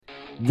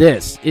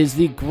This is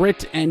the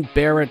Grit and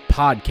Bear It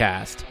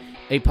podcast,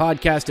 a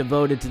podcast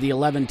devoted to the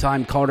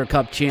 11-time Calder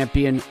Cup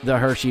champion, the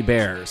Hershey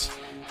Bears.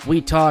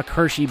 We talk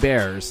Hershey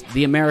Bears,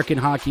 the American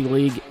Hockey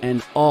League,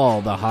 and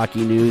all the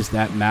hockey news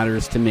that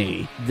matters to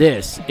me.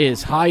 This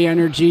is high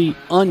energy,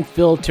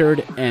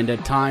 unfiltered, and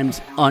at times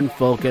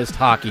unfocused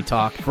hockey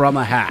talk from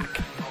a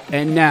hack.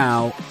 And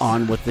now,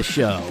 on with the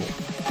show.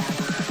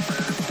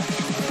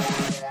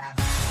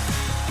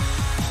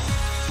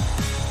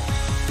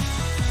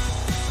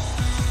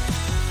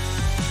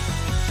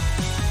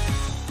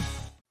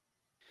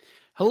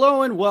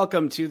 Hello and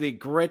welcome to the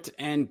Grit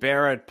and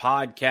Bear It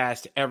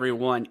podcast,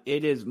 everyone.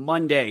 It is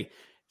Monday,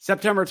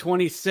 September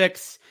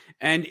 26th,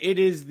 and it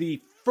is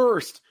the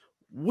first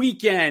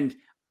weekend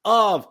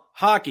of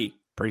hockey.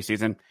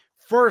 Preseason.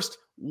 First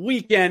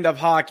weekend of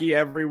hockey,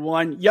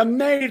 everyone. You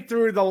made it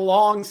through the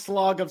long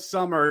slog of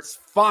summer. It's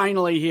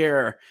finally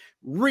here.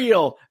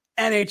 Real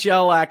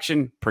NHL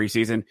action,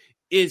 preseason,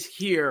 is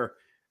here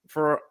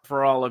for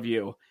all of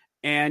you.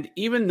 And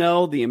even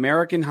though the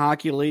American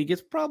Hockey League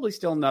is probably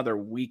still another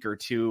week or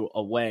two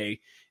away,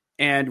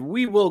 and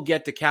we will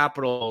get to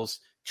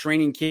Capitals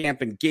training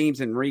camp and games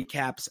and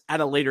recaps at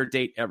a later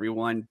date,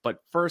 everyone. But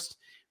first,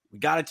 we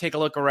got to take a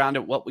look around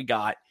at what we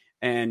got.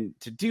 And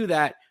to do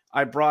that,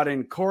 I brought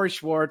in Corey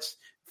Schwartz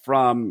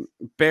from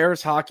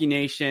Bears Hockey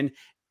Nation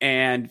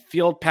and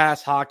Field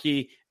Pass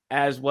Hockey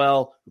as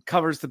well, who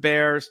covers the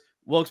Bears,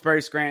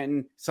 Wilkes-Barre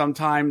Scranton,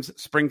 sometimes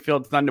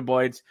Springfield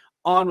Thunderboys,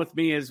 on with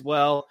me as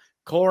well.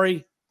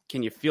 Corey,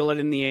 can you feel it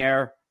in the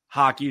air?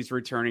 Hockey's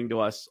returning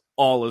to us.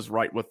 All is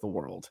right with the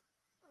world.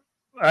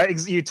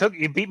 You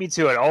beat me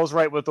to it. All's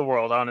right with the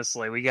world,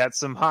 honestly. We got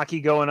some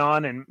hockey going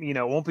on, and,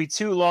 it won't be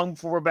too long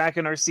before we're back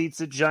in our seats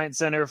at Giant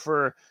Center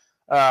for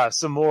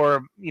some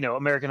more,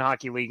 American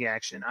Hockey League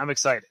action. I'm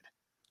excited.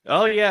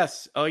 Oh,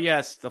 yes.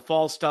 The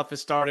fall stuff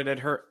has started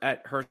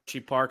at Hershey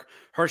Park.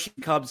 Hershey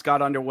Cubs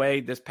got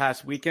underway this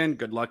past weekend.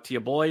 Good luck to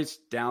you boys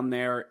down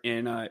there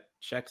in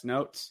Check's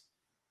Notes.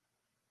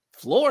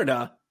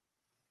 Florida.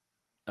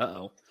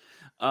 But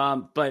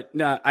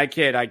no, I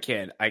kid.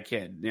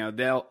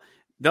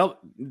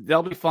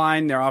 They'll be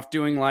fine. They're off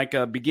doing like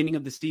a beginning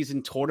of the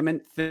season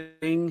tournament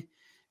thing.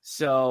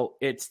 So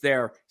it's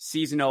their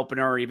season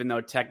opener, even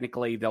though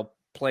technically they'll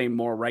play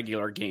more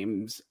regular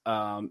games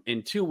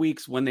in 2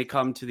 weeks when they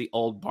come to the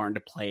old barn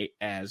to play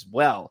as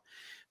well.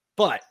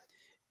 But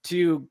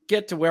to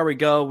get to where we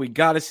go, we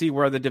got to see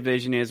where the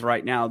division is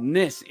right now. And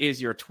this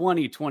is your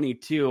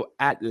 2022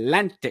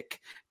 Atlantic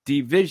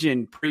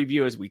Division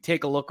preview as we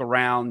take a look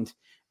around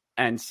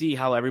and see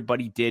how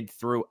everybody did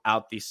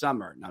throughout the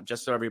summer. Now,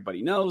 just so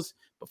everybody knows,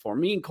 before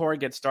me and Corey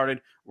get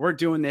started, we're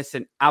doing this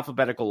in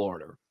alphabetical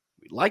order.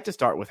 We'd like to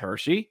start with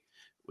Hershey.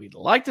 We'd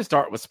like to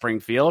start with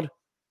Springfield,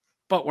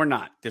 but we're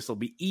not. This will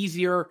be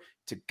easier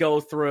to go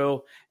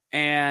through,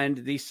 and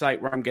the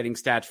site where I'm getting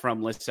stats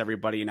from lists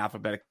everybody in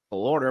alphabetical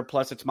order,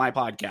 plus it's my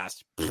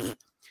podcast.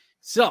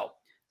 So,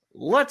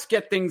 let's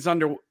get things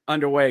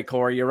underway,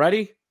 Corey. You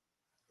ready?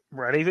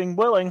 Ready and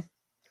willing.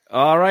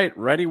 All right.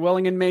 Ready,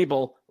 willing, and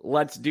Mabel.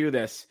 Let's do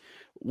this.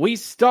 We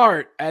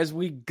start as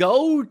we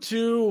go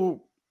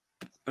to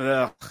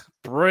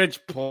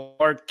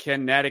Bridgeport,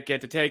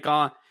 Connecticut to take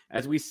on,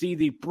 as we see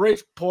the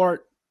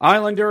Bridgeport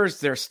Islanders.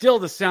 They're still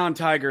the Sound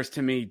Tigers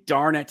to me.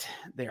 Darn it.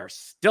 They are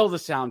still the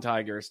Sound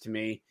Tigers to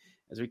me.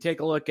 As we take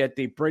a look at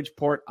the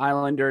Bridgeport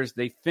Islanders,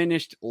 they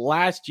finished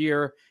last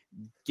year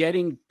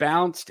getting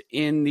bounced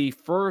in the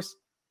first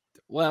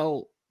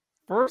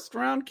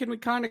round, can we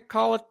kind of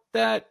call it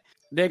that?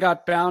 They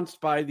got bounced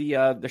by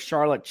the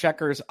Charlotte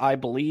Checkers, I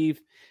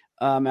believe,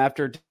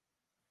 after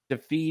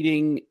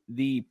defeating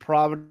the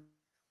Providence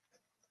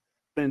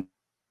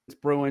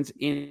Bruins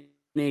in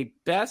a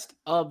best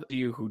of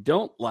you who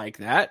don't like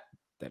that.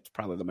 That's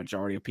probably the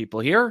majority of people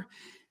here.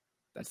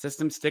 That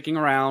system's sticking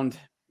around,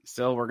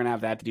 so we're going to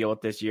have that to deal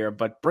with this year.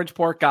 But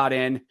Bridgeport got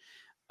in.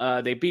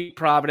 They beat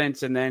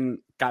Providence and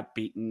then got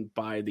beaten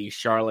by the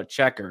Charlotte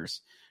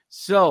Checkers.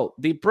 So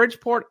the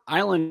Bridgeport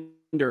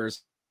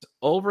Islanders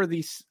over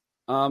the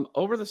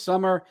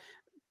summer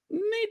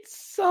made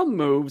some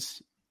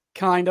moves,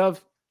 kind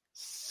of,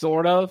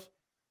 sort of,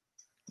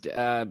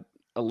 a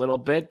little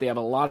bit. They have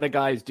a lot of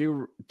guys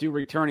do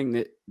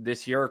returning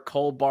this year.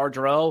 Cole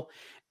Bardreau,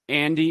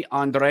 Andy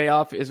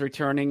Andreoff is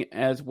returning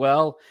as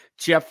well.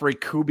 Jeffrey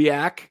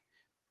Kubiak,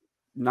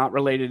 not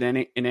related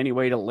in any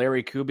way to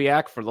Larry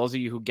Kubiak. For those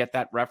of you who get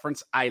that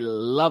reference, I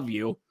love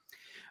you.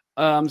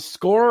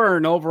 Scorer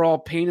and overall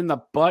pain in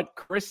the butt,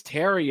 Chris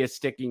Terry is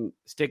sticking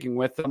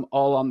with them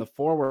all on the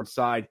forward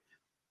side.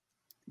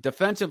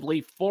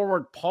 Defensively,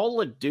 forward Paul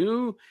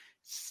Ledoux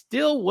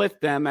still with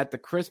them at the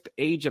crisp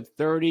age of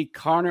 30.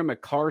 Connor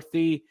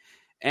McCarthy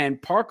and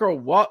Parker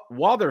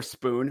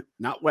Wotherspoon,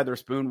 not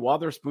Weatherspoon,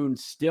 Wotherspoon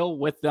still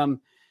with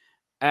them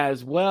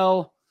as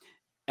well.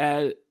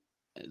 Hold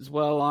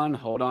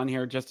on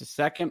here just a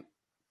second.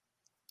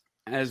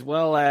 As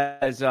well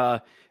as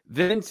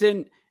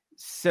Vincent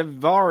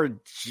Savargy,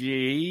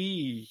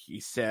 he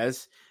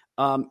says.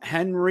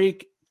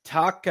 Henrik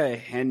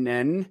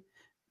Takainen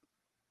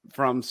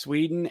from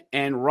Sweden,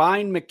 and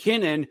Ryan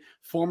McKinnon,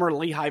 former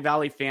Lehigh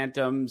Valley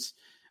Phantoms,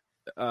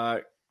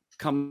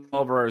 come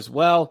over as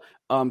well.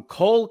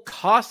 Cole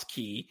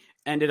Koski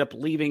ended up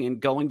leaving and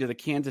going to the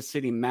Kansas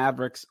City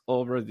Mavericks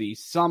over the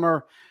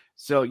summer.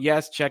 So,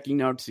 yes, checking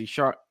notes,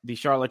 the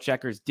Charlotte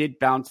Checkers did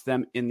bounce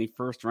them in the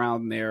first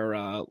round there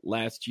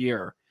last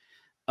year.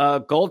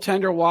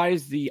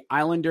 Goaltender-wise, the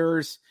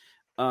Islanders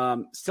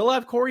still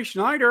have Corey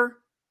Schneider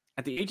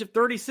at the age of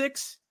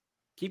 36.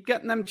 Keep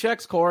getting them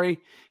checks, Corey.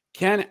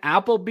 Ken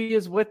Appleby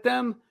is with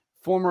them,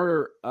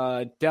 former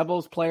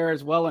Devils player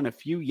as well, and a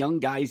few young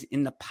guys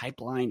in the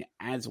pipeline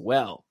as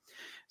well.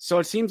 So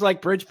it seems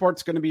like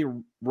Bridgeport's going to be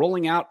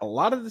rolling out a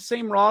lot of the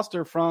same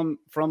roster from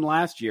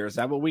last year. Is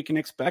that what we can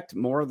expect?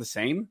 More of the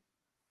same?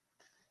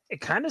 It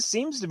kind of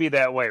seems to be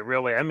that way,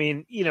 really. I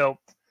mean,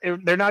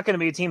 they're not going to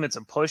be a team that's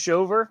a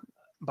pushover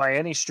by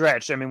any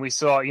stretch. I mean, we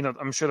saw,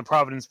 I'm sure the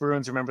Providence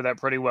Bruins remember that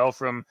pretty well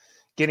from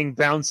getting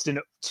bounced in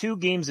 2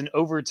 games in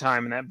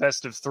overtime in that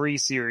best of 3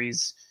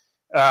 series.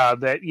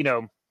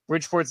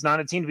 Bridgeport's not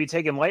a team to be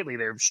taken lightly.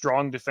 They're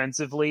strong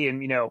defensively,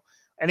 and,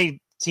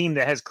 any team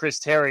that has Chris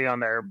Terry on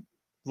their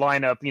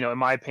lineup, in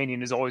my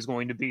opinion, is always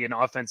going to be an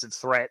offensive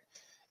threat.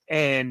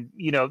 And,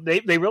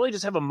 they really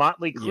just have a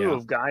motley crew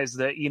of guys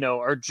that,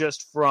 are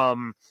just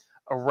from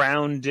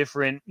around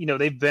different,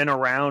 they've been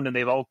around and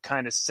they've all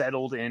kind of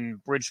settled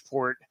in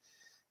Bridgeport.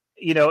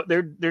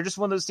 They're just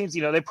one of those teams,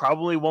 they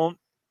probably won't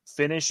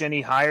finish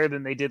any higher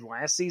than they did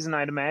last season,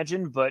 I'd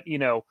imagine, but,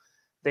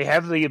 they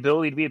have the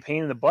ability to be a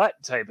pain in the butt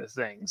type of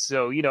thing.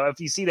 So, if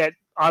you see that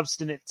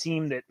obstinate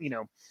team that,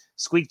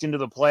 squeaked into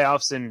the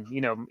playoffs and,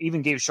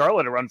 even gave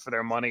Charlotte a run for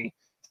their money,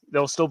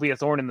 they'll still be a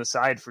thorn in the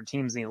side for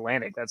teams in the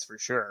Atlantic. That's for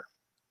sure.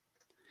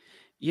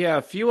 Yeah,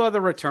 a few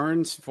other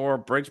returns for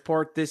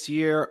Bridgeport this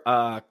year.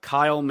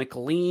 Kyle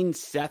McLean,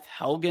 Seth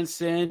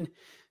Helgeson,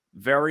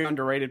 very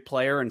underrated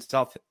player, and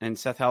Seth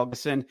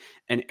Helgeson,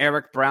 and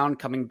Eric Brown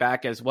coming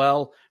back as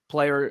well.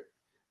 Players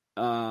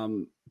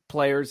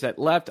that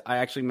left, I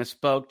actually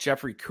misspoke.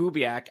 Jeffrey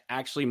Kubiak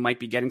actually might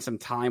be getting some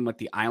time with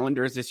the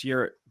Islanders this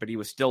year, but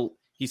he's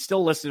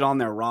still listed on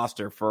their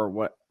roster for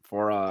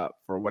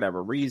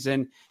whatever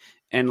reason.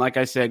 And like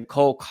I said,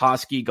 Cole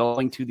Koski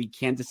going to the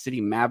Kansas City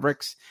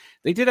Mavericks.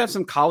 They did have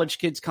some college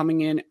kids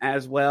coming in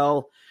as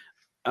well.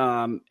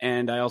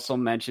 And I also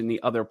mentioned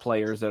the other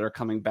players that are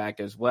coming back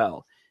as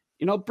well.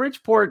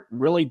 Bridgeport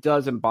really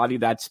does embody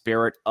that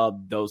spirit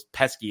of those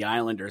pesky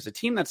Islanders, a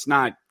team that's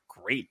not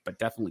great, but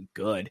definitely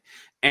good.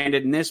 And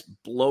in this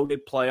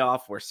bloated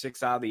playoff where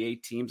 6 out of the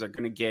 8 teams are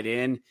going to get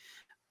in,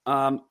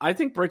 I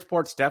think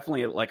Bridgeport's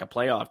definitely like a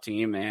playoff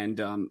team,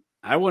 and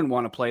I wouldn't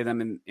want to play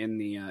them in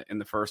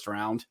the first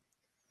round.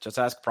 Just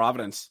ask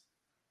Providence.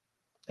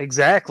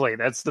 Exactly.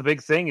 That's the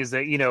big thing, is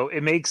that,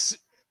 it makes,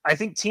 I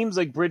think teams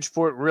like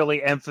Bridgeport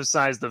really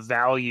emphasize the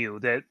value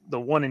that the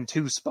 1 and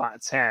 2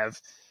 spots have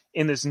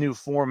in this new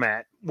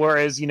format.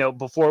 Whereas,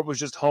 before it was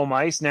just home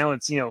ice. Now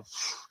it's, you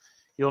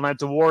don't have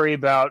to worry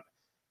about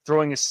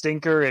throwing a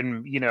stinker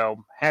and,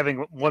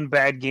 having one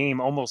bad game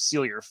almost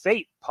seal your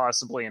fate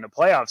possibly in a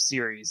playoff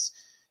series.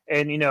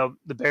 And,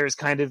 the Bears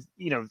kind of,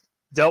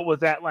 dealt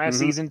with that last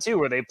season too,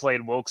 where they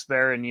played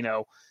Wilkes-Barre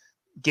and,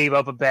 gave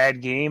up a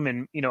bad game.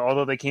 And,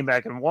 although they came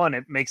back and won,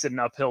 it makes it an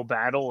uphill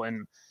battle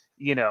and,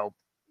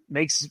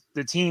 makes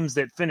the teams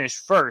that finish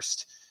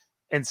first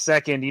and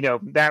second,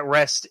 that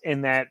rest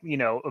and that,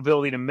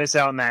 ability to miss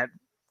out on that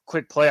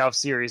quick playoff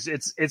series,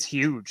 it's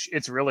huge.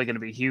 It's really going to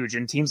be huge,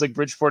 and teams like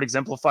Bridgeport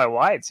exemplify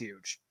why it's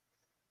huge.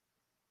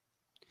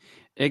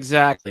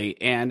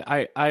 Exactly. And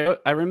I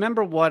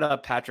remember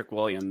what Patrick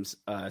Williams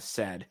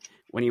said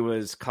when he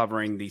was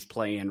covering these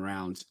play-in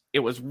rounds. It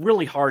was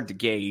really hard to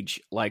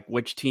gauge like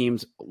which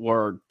teams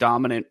were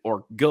dominant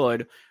or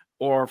good,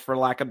 or for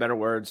lack of better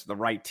words, the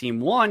right team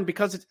won,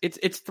 because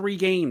it's 3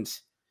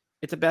 games.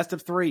 It's a best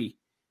of 3.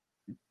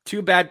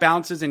 2 bad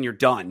bounces and you're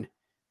done.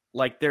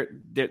 Like there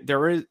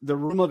is, the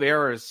room of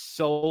error is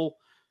so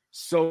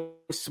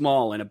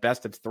small in a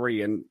best of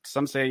 3, and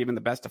some say even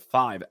the best of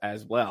 5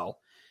 as well.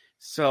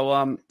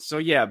 So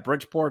yeah,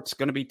 Bridgeport's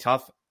going to be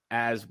tough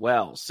as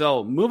well.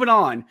 So moving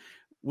on,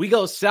 we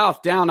go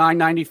south down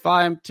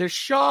I-95 to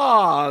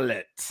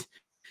Charlotte,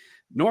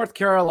 North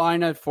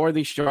Carolina, for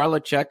the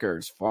Charlotte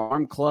Checkers,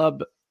 farm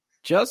club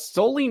just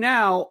solely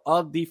now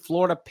of the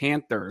Florida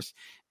Panthers.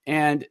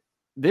 And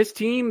this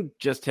team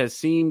just has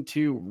seemed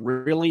to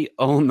really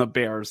own the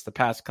Bears the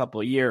past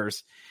couple of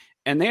years.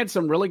 And they had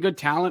some really good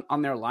talent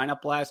on their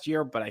lineup last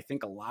year, but I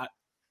think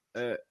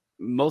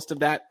most of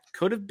that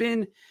could have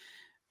been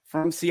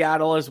from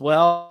Seattle as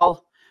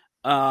well.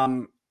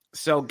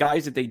 So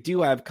guys that they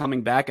do have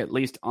coming back, at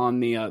least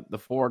on the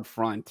forward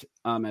front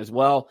as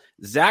well.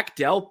 Zach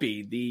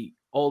Delpy, the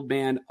old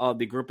man of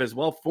the group as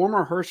well,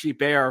 former Hershey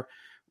Bear,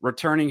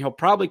 returning. He'll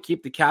probably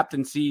keep the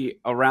captaincy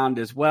around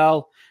as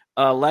well.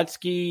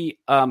 Letsky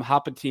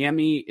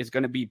Hapatiemi is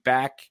going to be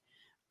back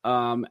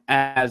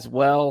as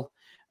well.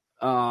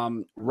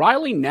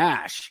 Riley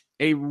Nash,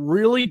 a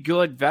really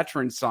good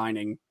veteran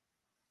signing,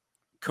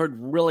 could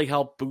really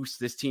help boost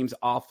this team's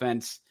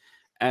offense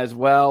as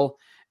well.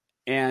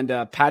 And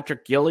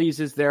Patrick Gillies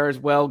is there as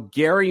well.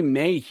 Gary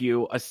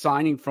Mayhew, a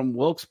signing from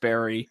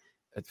Wilkes-Barre,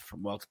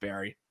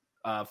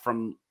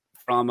 from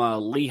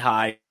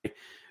Lehigh,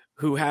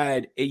 who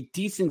had a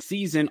decent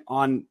season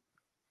on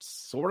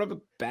sort of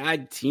a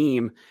bad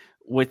team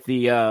with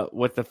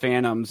the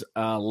Phantoms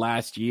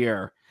last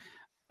year.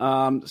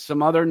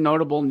 Some other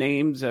notable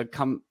names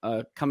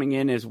coming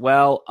in as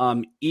well.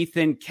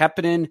 Ethan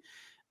Keppinen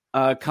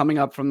coming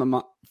up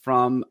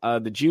from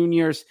the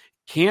juniors.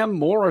 Cam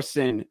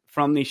Morrison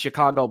from the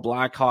Chicago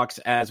Blackhawks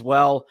as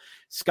well.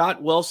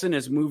 Scott Wilson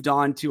has moved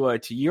on to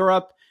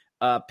Europe.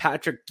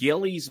 Patrick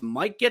Gillies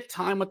might get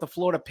time with the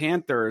Florida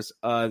Panthers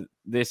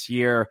this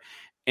year.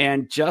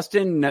 And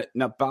Justin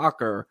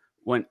Nabacher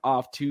went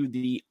off to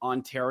the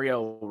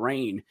Ontario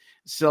Reign.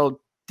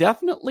 So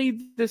definitely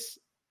this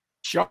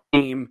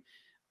game,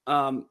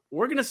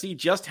 we're going to see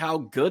just how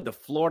good the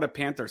Florida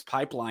Panthers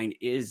pipeline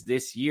is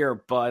this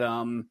year. But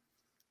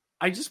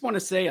I just want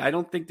to say I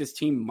don't think this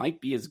team might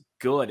be as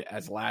good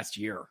as last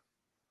year.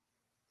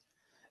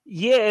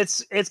 Yeah,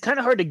 it's kind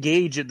of hard to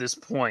gauge at this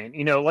point.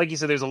 Like you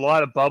said, there's a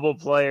lot of bubble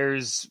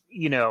players.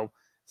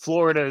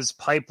 Florida's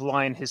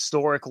pipeline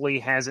historically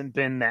hasn't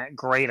been that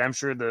great. I'm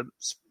sure the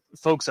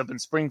folks up in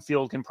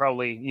Springfield can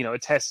probably,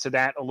 attest to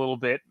that a little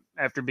bit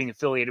after being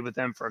affiliated with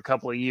them for a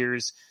couple of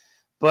years.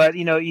 But,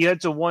 you have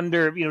to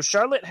wonder,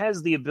 Charlotte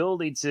has the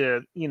ability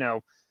to,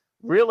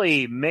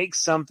 really make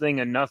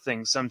something a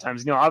nothing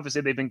sometimes.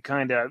 Obviously they've been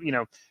kind of,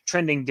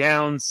 trending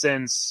down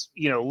since,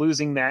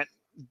 losing that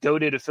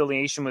goated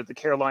affiliation with the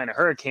Carolina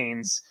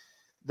Hurricanes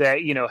that,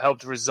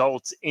 helped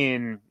result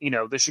in,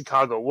 the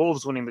Chicago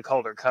Wolves winning the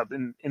Calder Cup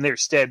in their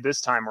stead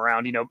this time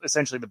around,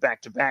 essentially the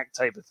back-to-back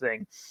type of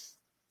thing.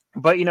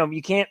 But,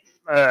 you can't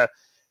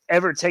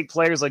ever take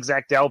players like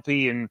Zach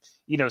Dalpe and,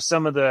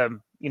 some of the,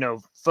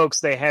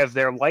 folks they have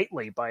there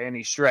lightly by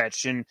any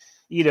stretch. And,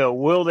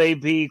 will they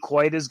be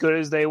quite as good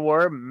as they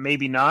were?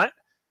 Maybe not.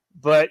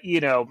 But,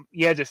 you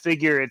had to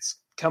figure it's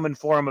coming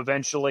for them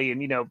eventually.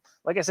 And,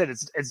 like I said,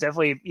 it's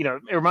definitely,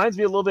 it reminds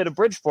me a little bit of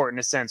Bridgeport in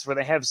a sense where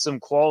they have some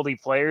quality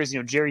players.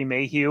 Jerry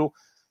Mayhew,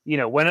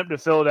 went up to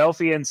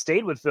Philadelphia and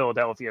stayed with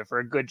Philadelphia for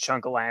a good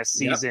chunk of last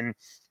season,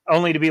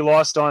 only to be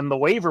lost on the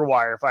waiver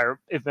wire,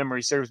 if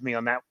memory serves me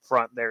on that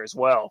front there as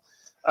well.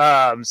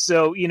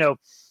 So,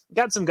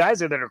 got some guys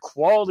there that are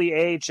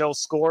quality AHL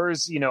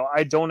scorers.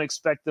 I don't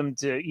expect them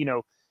to,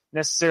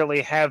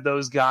 necessarily have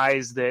those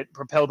guys that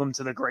propelled them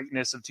to the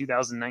greatness of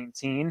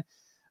 2019,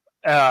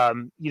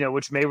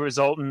 which may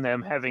result in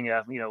them having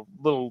a,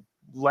 little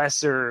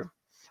lesser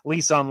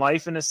lease on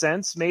life in a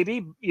sense,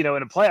 maybe, in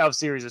a playoff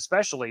series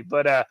especially.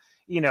 But,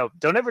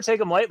 don't ever take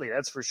them lightly.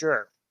 That's for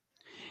sure.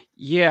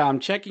 Yeah, I'm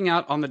checking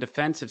out on the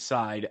defensive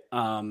side.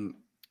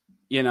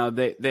 They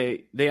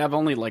have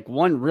only like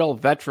one real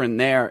veteran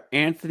there,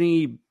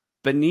 Anthony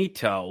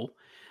Benito.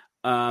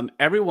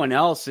 Everyone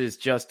else is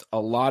just a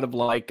lot of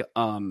like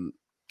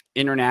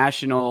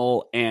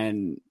international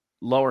and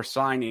lower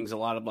signings, a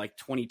lot of like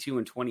 22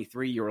 and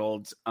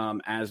 23-year-olds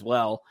as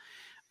well.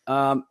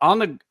 On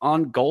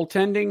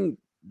goaltending,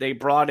 they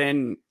brought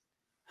in,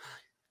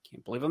 I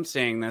can't believe I'm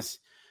saying this,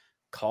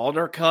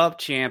 Calder Cup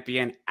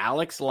champion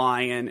Alex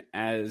Lyon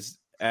as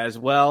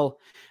well.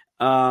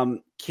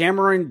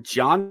 Cameron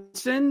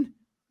Johnson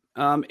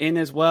in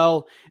as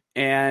well,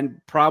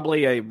 and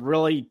probably a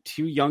really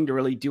too young to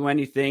really do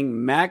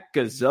anything, Matt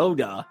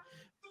Gazzoda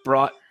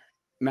brought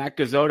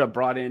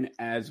in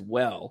as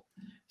well.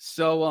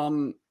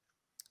 So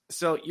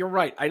you're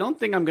right. I'm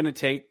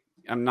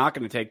not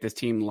going to take this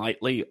team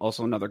lightly.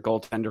 Also another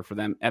goaltender for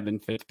them, Evan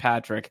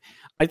Fitzpatrick.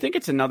 I think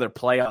it's another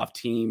playoff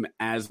team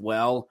as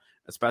well,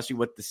 especially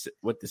with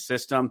the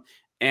system.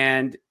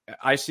 And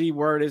I see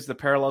where it is the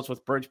parallels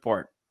with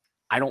Bridgeport.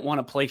 I don't want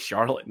to play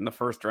Charlotte in the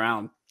first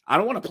round. I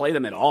don't want to play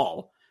them at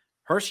all.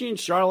 Hershey and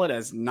Charlotte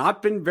has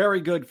not been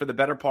very good for the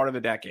better part of the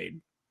decade.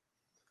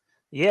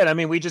 Yeah, I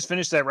mean, we just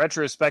finished that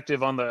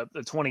retrospective on the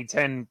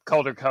 2010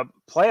 Calder Cup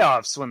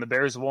playoffs when the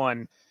Bears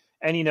won.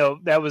 And,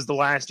 that was the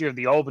last year of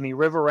the Albany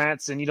River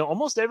Rats. And,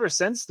 almost ever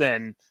since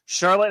then,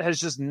 Charlotte has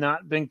just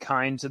not been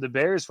kind to the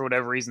Bears for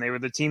whatever reason. They were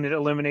the team that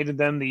eliminated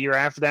them the year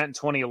after that in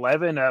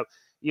 2011.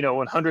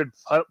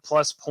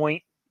 100-plus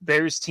point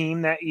Bears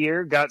team that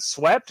year got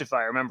swept, if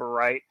I remember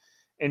right.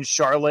 In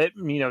Charlotte,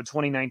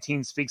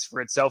 2019 speaks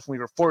for itself. We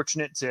were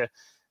fortunate to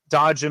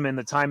dodge them in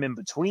the time in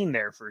between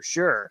there for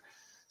sure.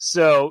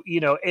 So,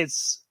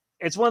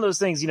 it's one of those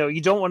things,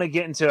 you don't want to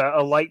get into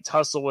a light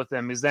tussle with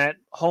them. Is that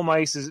home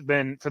ice has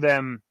been for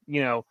them,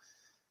 down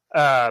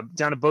at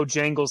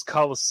Bojangles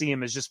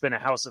Coliseum has just been a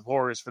house of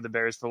horrors for the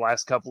Bears for the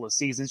last couple of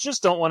seasons.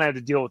 Just don't want to have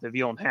to deal with it if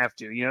you don't have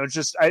to.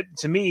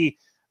 To me,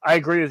 I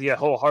agree with you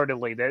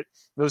wholeheartedly that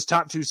those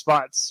top two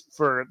spots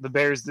for the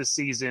Bears this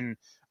season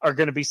are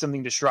going to be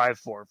something to strive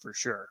for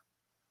sure.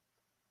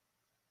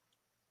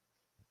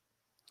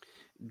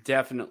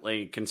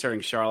 Definitely concerning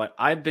Charlotte.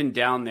 I've been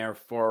down there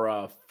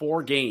for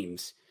 4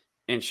 games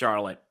in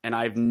Charlotte, and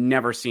I've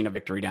never seen a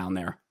victory down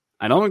there.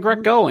 I don't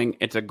regret going.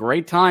 It's a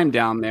great time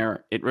down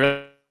there. It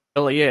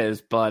really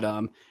is, but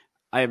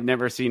I have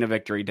never seen a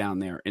victory down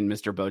there in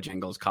Mr.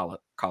 Bojangles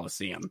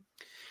Coliseum.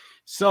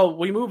 So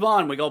we move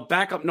on. We go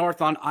back up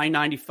north on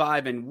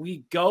I-95, and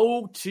we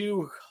go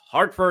to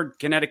Hartford,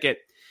 Connecticut,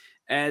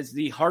 as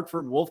the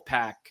Hartford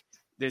Wolfpack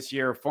this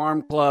year,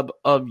 farm club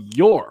of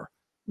your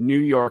New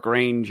York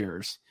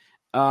Rangers.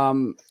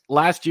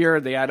 Last year,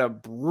 they had a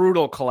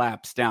brutal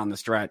collapse down the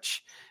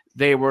stretch.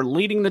 They were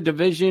leading the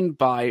division.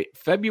 By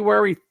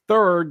February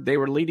 3rd. They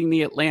were leading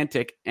the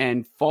Atlantic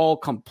and fall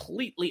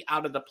completely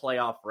out of the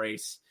playoff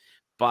race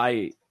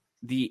by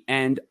the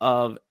end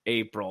of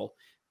April.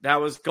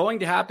 That was going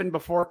to happen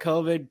before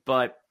COVID,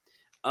 but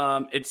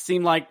it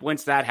seemed like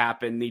once that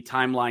happened, the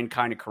timeline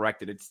kind of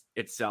corrected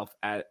itself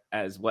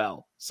as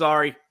well.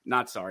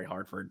 Not sorry,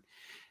 Hartford.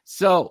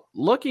 So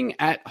looking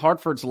at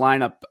Hartford's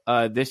lineup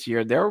this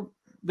year,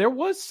 there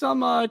was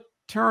some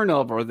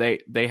turnover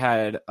they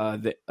had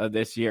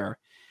this year.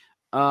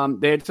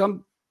 They had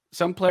some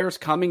players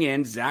coming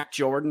in: Zach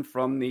Jordan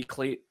from the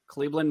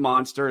Cleveland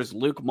Monsters,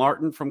 Luke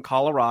Martin from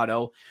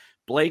Colorado,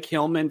 Blake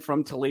Hillman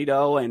from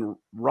Toledo, and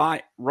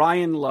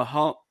Ryan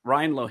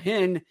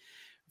Lohin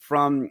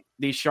from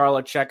the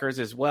Charlotte Checkers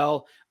as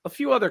well. A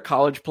few other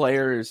college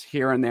players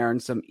here and there,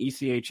 and some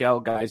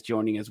ECHL guys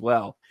joining as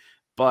well.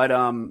 But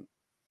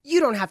you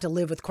don't have to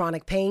live with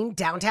chronic pain.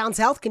 Downtown's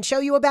Health can show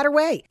you a better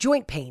way.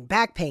 Joint pain,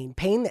 back pain,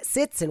 pain that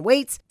sits and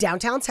waits.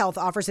 Downtown's Health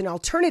offers an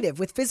alternative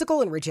with physical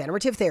and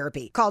regenerative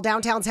therapy. Call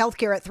Downtown's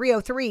Healthcare at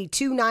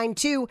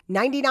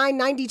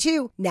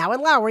 303-292-9992, now in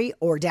Lowry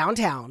or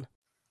downtown.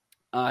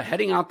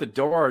 Heading out the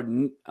door,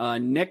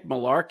 Nick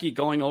Malarkey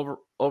going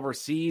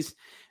overseas.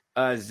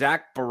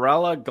 Zach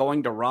Barella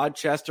going to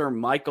Rochester.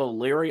 Michael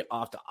Leary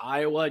off to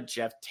Iowa.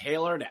 Jeff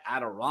Taylor to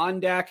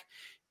Adirondack.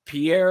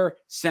 Pierre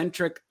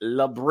Centric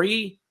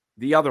Labrie,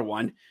 the other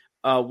one,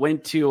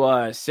 went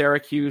to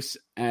Syracuse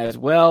as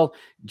well.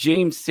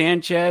 James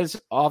Sanchez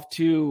off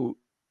to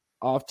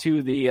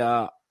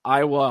the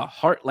Iowa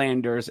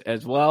Heartlanders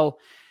as well.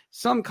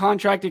 Some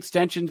contract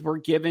extensions were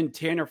given.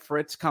 Tanner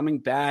Fritz coming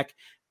back.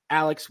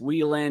 Alex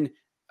Whelan,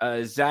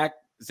 Zach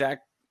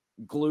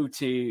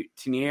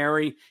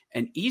Glutinieri,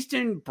 and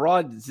Easton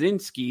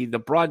Brodzinski. The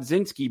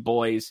Brodzinski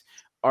boys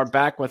are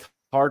back with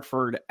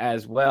Hartford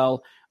as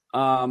well.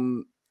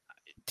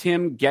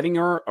 Tim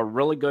Gettinger, a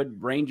really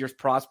good Rangers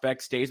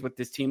prospect, stays with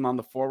this team on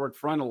the forward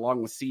front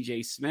along with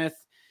CJ Smith.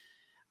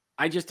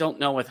 I just don't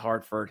know with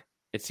Hartford.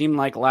 It seemed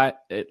like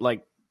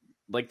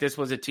this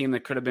was a team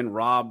that could have been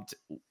robbed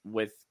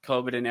with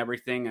COVID and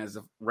everything, as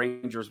the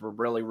Rangers were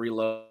really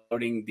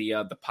reloading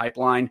the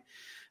pipeline.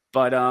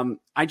 But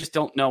I just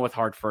don't know with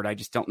Hartford. I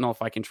just don't know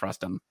if I can trust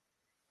them.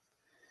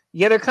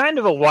 Yeah, they're kind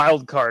of a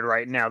wild card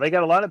right now. They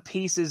got a lot of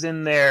pieces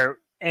in there.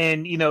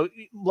 And,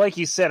 like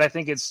you said, I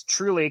think it's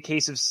truly a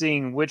case of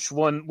seeing which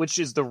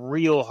is the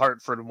real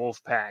Hartford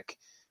Wolfpack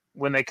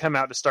when they come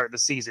out to start the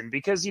season.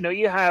 Because,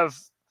 you have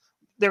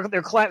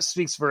their collapse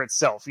speaks for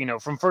itself,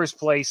 from first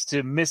place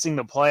to missing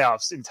the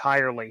playoffs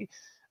entirely,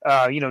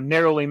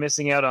 narrowly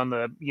missing out on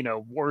the,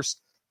 worst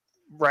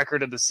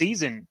record of the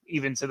season,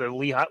 even to the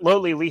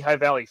lowly Lehigh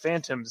Valley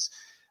Phantoms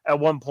at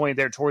one point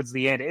there towards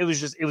the end. It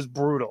was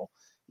brutal.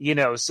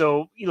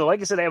 So,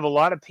 like I said, I have a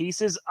lot of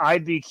pieces.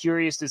 I'd be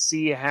curious to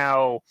see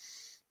how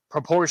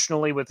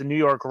proportionally with the New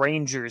York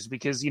Rangers,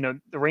 because, the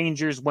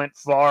Rangers went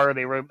far.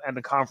 They were at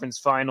the conference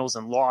finals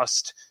and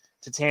lost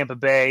to Tampa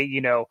Bay.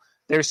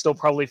 They're still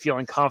probably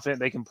feeling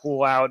confident they can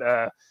pull out,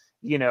 a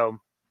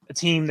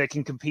team that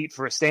can compete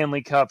for a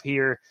Stanley Cup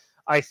here.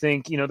 I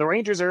think, the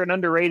Rangers are an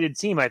underrated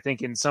team, I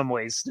think, in some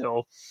ways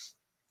still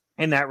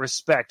in that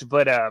respect.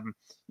 But,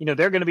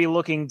 they're going to be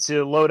looking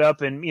to load up,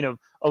 and,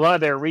 a lot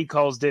of their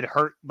recalls did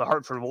hurt the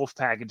Hartford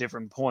Wolfpack at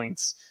different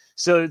points.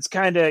 So it's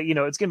kind of,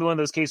 it's going to be one of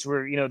those cases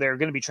where, they're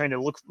going to be trying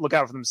to look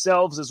out for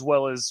themselves as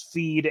well as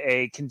feed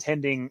a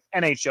contending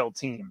NHL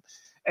team.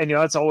 And,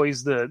 that's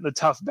always the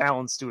tough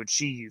balance to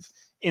achieve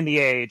in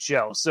the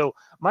AHL. So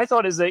my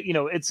thought is that,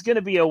 it's going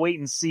to be a wait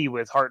and see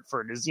with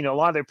Hartford. Is, a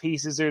lot of their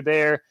pieces are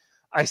there.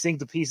 I think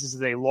the pieces that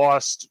they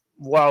lost,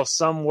 while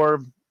some were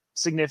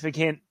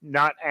significant,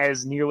 not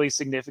as nearly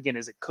significant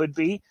as it could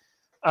be.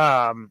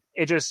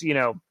 It just,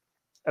 a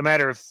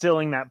matter of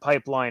filling that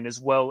pipeline as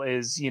well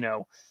as,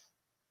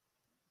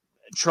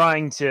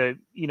 trying to,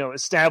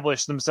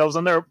 establish themselves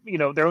on their,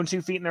 their own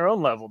 2 feet in their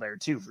own level there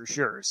too, for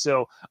sure.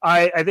 So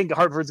I think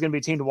Hartford's going to be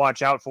a team to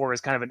watch out for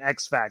as kind of an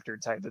X factor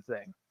type of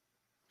thing.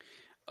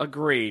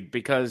 Agreed,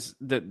 because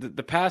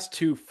the past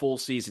 2 full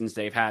seasons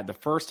they've had, the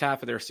first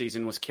half of their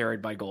season was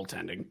carried by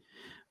goaltending.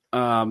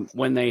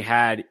 When they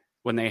had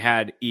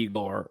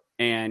Igor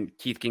and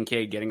Keith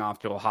Kincaid getting off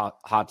to a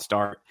hot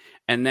start.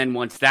 And then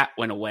once that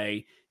went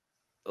away,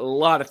 a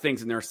lot of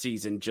things in their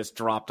season just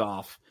dropped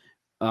off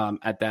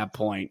at that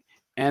point.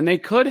 And they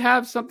could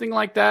have something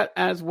like that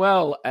as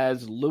well,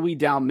 as Louis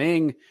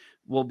Dowming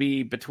will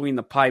be between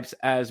the pipes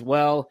as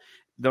well.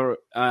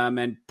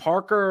 And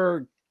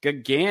Parker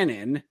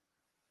Gaganin,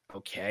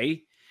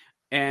 okay,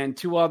 and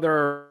 2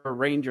 other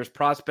Rangers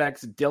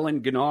prospects,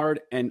 Dylan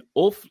Gennard and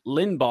Ulf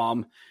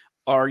Lindbaum,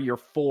 are your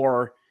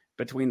 4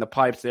 between the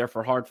pipes there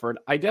for Hartford.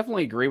 I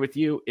definitely agree with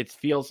you. It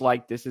feels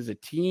like this is a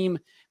team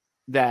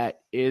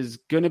that is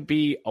going to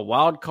be a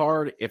wild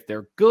card. If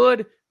they're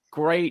good,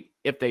 great.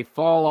 If they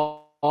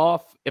fall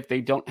off, if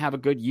they don't have a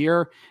good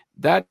year,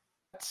 that's,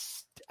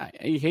 I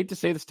hate to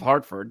say this to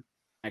Hartford.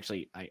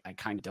 Actually, I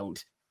kind of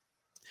don't.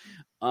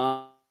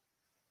 Oh,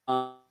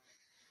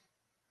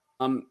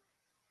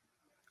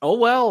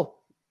 well,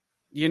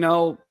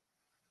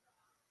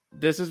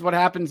 this is what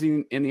happens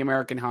in the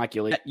American Hockey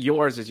League.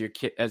 Yours,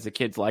 as the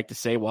kids like to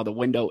say, while the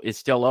window is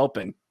still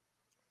open.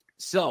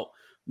 So,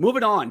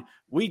 moving on,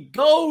 we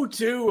go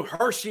to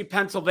Hershey,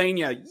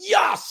 Pennsylvania.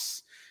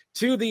 Yes!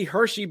 To the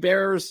Hershey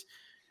Bears,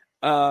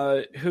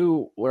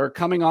 who were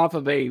coming off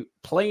of a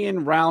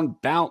play-in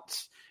round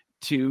bounce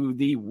to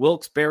the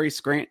Wilkes-Barre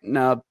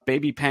Scranton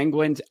Baby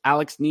Penguins.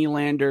 Alex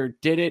Nylander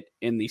did it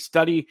in the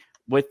study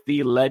with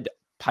the lead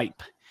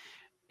pipe.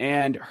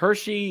 And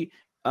Hershey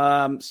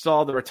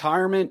saw the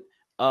retirement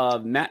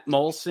of Matt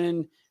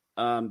Molson,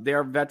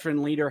 their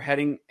veteran leader,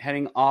 heading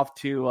off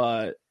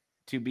to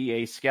be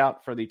a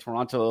scout for the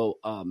Toronto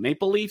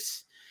Maple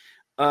Leafs,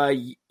 as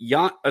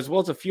well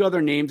as a few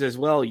other names as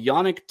well.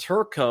 Yannick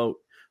Turcotte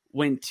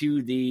went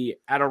to the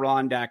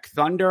Adirondack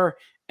Thunder,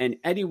 and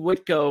Eddie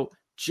Whitko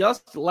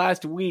just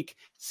last week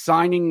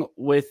signing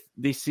with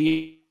the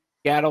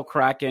Seattle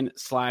Kraken /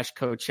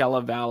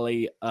 Coachella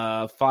Valley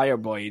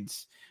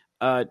Fireboys.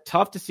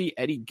 Tough to see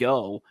Eddie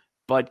go,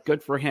 but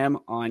good for him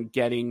on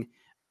getting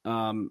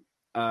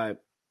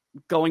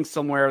going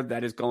somewhere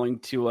that is going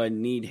to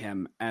need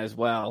him as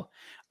well.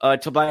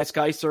 Tobias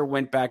Geiser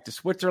went back to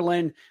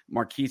Switzerland.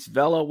 Marquise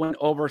Vela went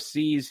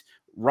overseas.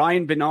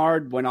 Ryan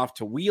Bernard went off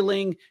to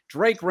Wheeling.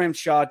 Drake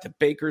Ramshaw to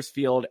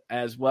Bakersfield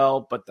as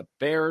well. But the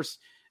Bears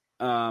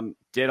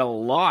did a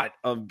lot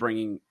of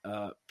bringing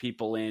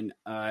people in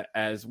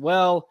as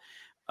well.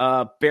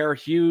 Bear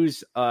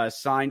Hughes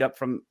signed up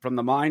from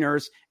the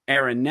minors.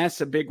 Aaron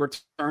Ness, a big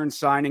return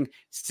signing.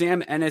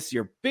 Sam Ennis,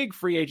 your big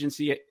free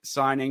agency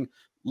signing.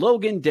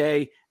 Logan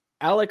Day,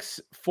 Alex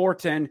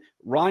Fortin,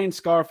 Ryan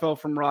Scarfell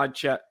from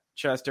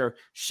Rochester,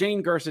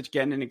 Shane Gersich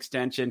getting an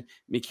extension,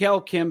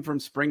 Mikael Kim from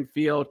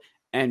Springfield,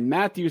 and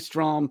Matthew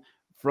Strom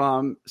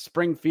from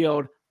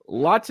Springfield.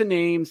 Lots of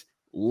names,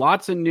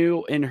 lots of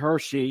new in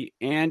Hershey,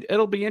 and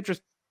it'll be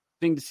interesting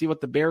to see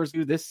what the Bears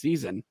do this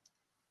season.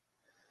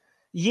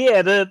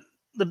 Yeah, the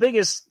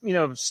biggest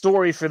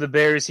story for the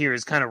Bears here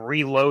is kind of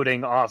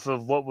reloading off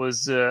of what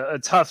was a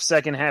tough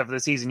second half of the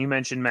season. You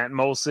mentioned Matt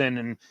Molson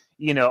and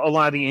a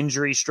lot of the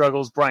injury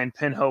struggles. Brian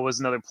Pinho was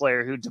another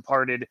player who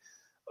departed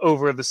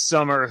over the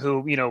summer, who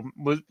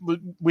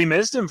we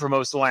missed him for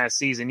most of last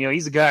season.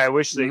 He's a guy I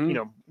wish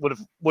that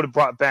would have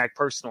brought back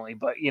personally,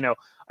 but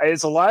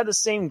it's a lot of the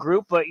same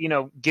group. But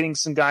getting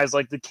some guys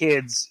like the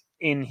kids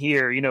in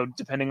here,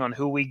 depending on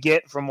who we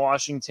get from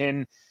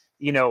Washington.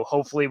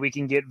 Hopefully we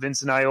can get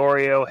Vincent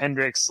Iorio,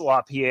 Hendricks,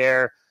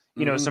 LaPierre,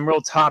 some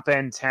real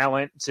top-end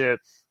talent to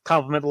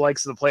complement the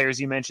likes of the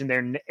players you mentioned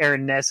there.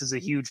 Aaron Ness is a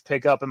huge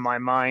pickup in my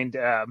mind.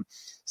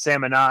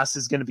 Sam Anas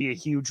is going to be a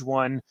huge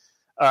one.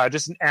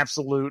 Just an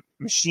absolute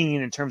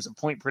machine in terms of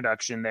point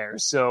production there.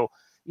 So,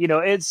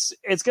 it's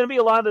going to be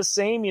a lot of the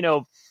same.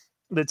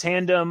 The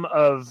tandem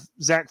of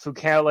Zach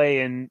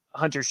Fucale and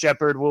Hunter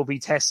Shepard will be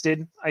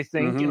tested, I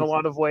think, in a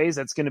lot of ways.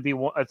 That's going to be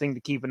a thing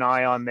to keep an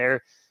eye on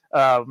there.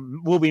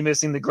 We'll be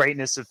missing the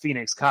greatness of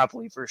Phoenix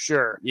Copley for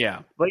sure. Yeah.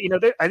 But,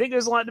 I think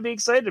there's a lot to be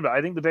excited about.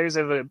 I think the Bears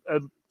have a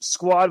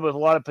squad with a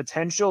lot of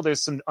potential.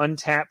 There's some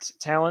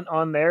untapped talent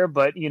on there,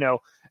 but,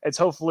 it's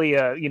hopefully,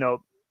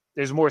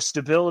 there's more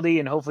stability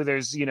and hopefully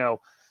there's,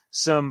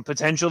 some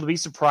potential to be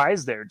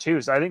surprised there too.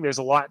 So I think there's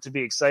a lot to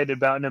be excited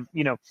about.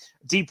 And,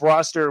 deep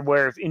roster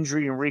where if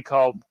injury and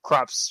recall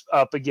crops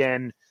up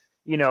again,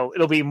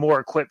 it'll be more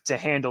equipped to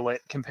handle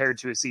it compared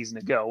to a season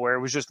ago where it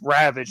was just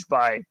ravaged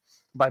by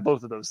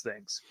both of those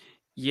things.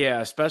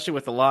 Yeah, especially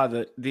with a lot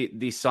of the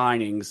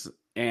signings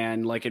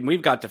and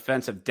we've got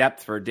defensive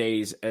depth for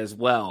days as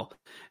well.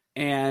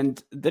 And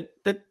that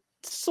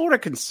sort of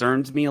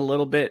concerns me a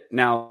little bit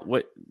now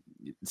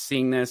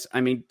seeing this.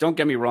 I mean, don't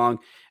get me wrong.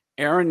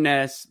 Aaron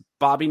Ness,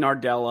 Bobby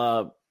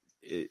Nardella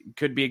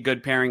could be a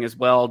good pairing as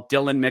well.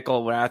 Dylan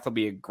Mickelrath will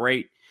be a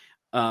great,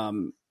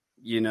 veteran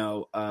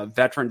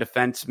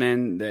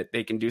defenseman that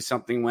they can do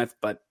something with.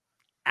 But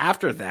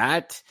after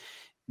that,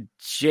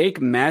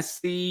 Jake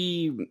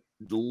Messy,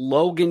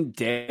 Logan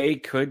Day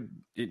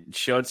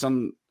showed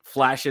some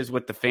flashes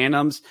with the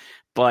Phantoms,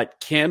 but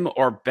Kim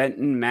or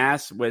Benton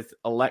Mass with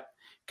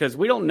because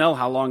we don't know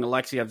how long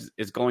Alexiev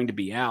is going to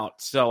be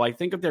out. So I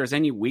think if there's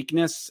any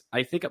weakness,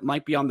 I think it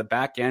might be on the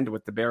back end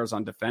with the Bears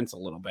on defense a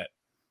little bit.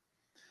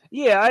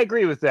 Yeah, I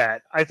agree with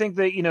that. I think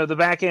that, the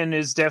back end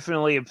is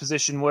definitely a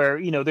position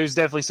where, there's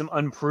definitely some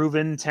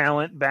unproven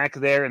talent back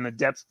there in the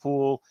depth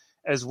pool,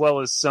 as well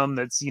as some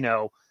that's,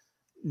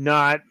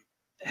 not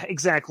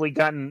exactly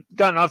gotten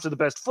off to the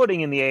best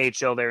footing in the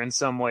AHL there in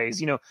some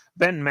ways.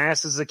 Benton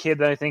Mass is a kid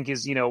that I think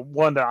is,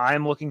 one that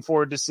I'm looking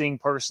forward to seeing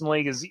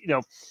personally because,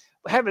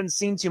 haven't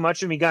seen too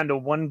much of him. He got into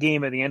one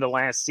game at the end of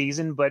last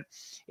season, but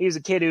he's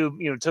a kid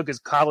who, took his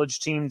college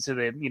team to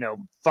the,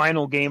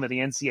 final game of the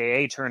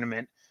NCAA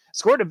tournament,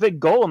 scored a big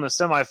goal in the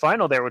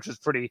semifinal there, which was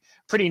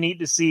pretty neat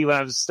to see when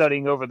I was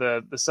studying over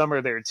the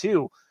summer there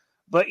too.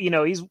 But,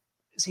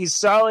 he's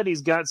solid.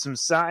 He's got some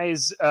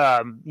size.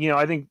 I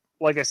think,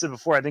 like I said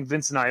before, I think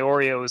Vincent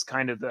Iorio is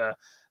kind of the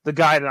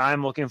guy that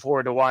I'm looking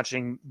forward to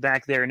watching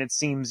back there. And it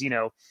seems,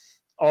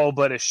 all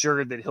but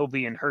assured that he'll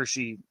be in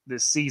Hershey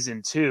this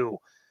season too.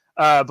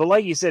 But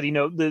like you said,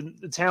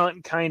 the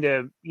talent kind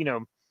of,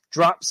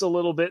 drops a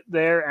little bit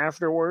there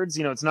afterwards.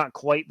 It's not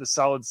quite the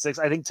solid six.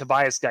 I think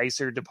Tobias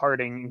Geiser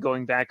departing and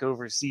going back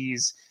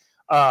overseas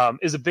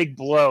is a big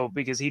blow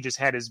because he just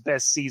had his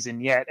best season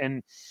yet.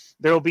 And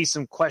there will be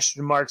some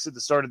question marks at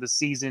the start of the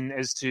season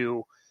as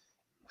to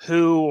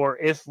who or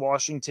if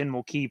Washington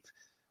will keep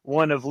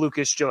one of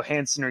Lucas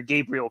Johansson or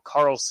Gabriel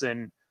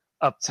Carlson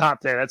up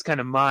top there. That's kind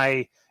of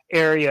my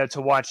area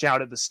to watch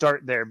out at the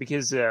start there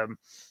because,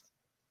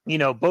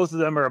 both of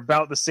them are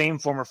about the same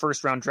former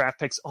first-round draft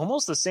picks,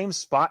 almost the same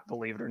spot,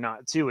 believe it or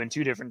not, too, in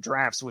two different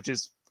drafts, which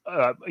is,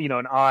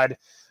 an odd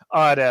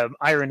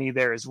irony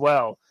there as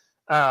well.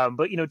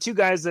 But, two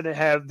guys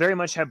that very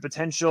much have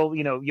potential.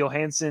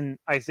 Johansson,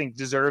 I think,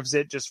 deserves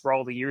it just for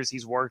all the years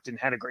he's worked and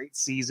had a great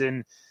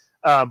season.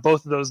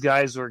 Both of those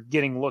guys were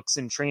getting looks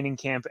in training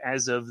camp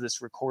as of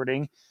this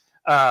recording.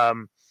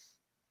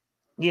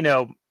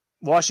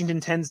 Washington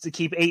tends to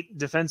keep 8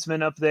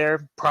 defensemen up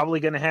there. Probably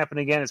going to happen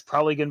again. It's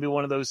probably going to be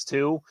one of those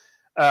 2.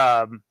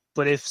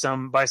 But if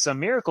by some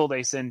miracle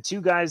they send 2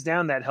 guys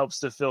down, that helps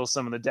to fill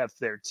some of the depth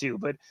there too.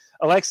 But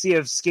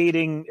Alexiev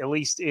skating, at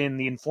least in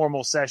the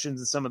informal sessions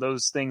and some of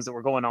those things that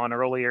were going on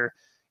earlier,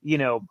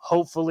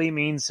 hopefully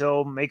means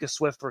he'll make a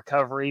swift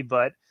recovery.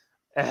 But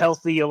a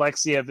healthy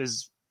Alexiev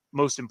is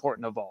most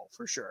important of all,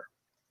 for sure.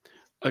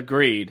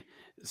 Agreed.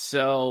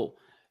 So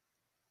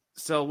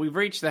we've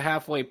reached the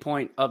halfway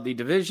point of the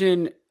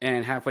division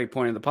and halfway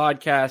point of the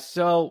podcast.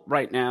 So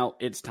right now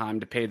it's time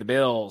to pay the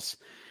bills.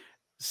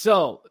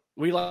 So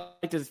we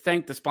like to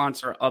thank the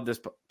sponsor of this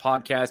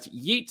podcast,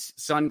 Yeats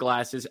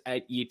Sunglasses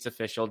at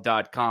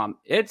yeatsofficial.com.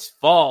 It's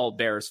fall,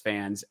 Bears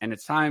fans, and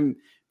it's time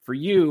for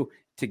you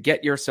to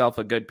get yourself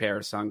a good pair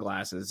of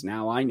sunglasses.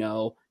 Now I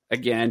know,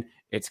 again,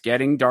 it's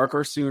getting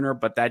darker sooner,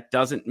 but that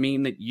doesn't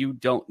mean that you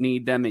don't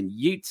need them. And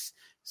Yeats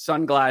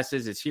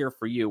Sunglasses is here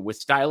for you with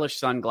stylish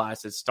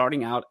sunglasses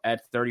starting out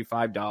at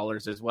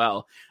 $35 as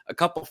well. A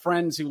couple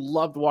friends who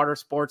loved water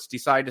sports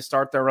decided to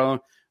start their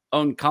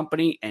own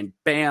company, and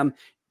bam,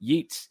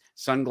 Yeats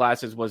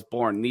Sunglasses was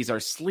born. These are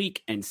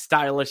sleek and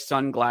stylish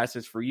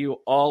sunglasses for you,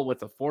 all with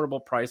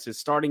affordable prices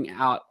starting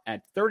out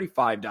at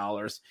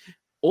 $35.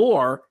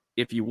 Or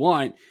if you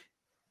want,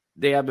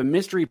 they have a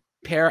mystery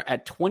pair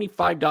at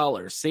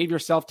 $25. Save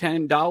yourself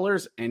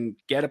 $10 and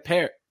get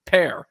a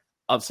pair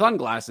of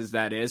sunglasses,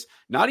 that is.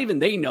 Not even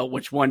they know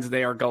which ones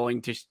they are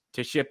going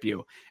to ship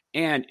you.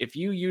 And if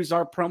you use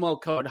our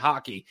promo code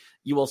hockey,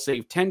 you will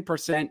save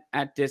 10%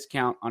 at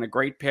discount on a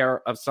great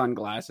pair of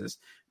sunglasses.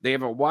 They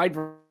have a wide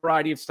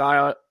variety of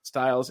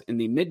styles in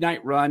the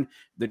Midnight Run,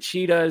 the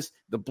Cheetahs,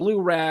 the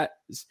Blue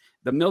Rats,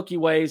 the Milky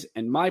Ways,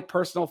 and my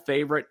personal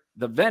favorite,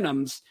 the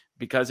Venoms,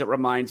 because it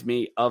reminds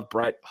me of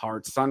Bret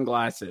Hart's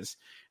sunglasses.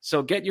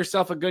 So get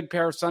yourself a good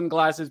pair of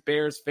sunglasses,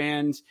 Bears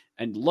fans,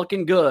 and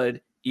looking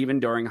good even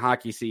during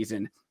hockey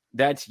season.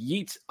 That's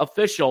Yeats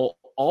Official,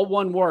 all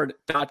one word,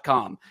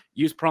 .com.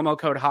 Use promo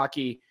code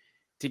hockey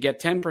to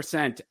get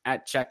 10%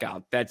 at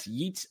checkout. That's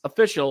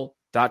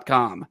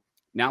yeatsofficial.com.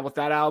 Now with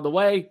that out of the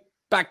way,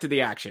 back to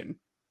the action.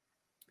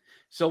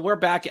 So we're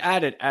back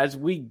at it as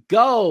we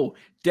go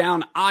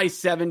down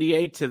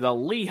I-78 to the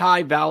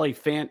Lehigh Valley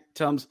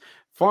Phantoms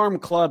Farm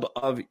Club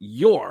of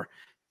your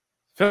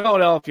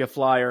Philadelphia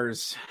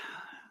Flyers.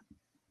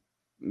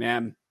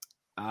 Man,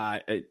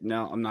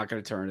 no, I'm not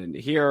going to turn it into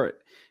here.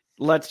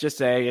 Let's just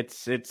say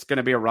it's going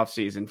to be a rough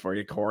season for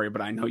you, Corey,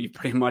 but I know you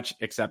pretty much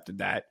accepted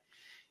that.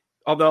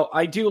 Although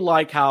I do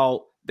like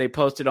how they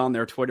posted on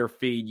their Twitter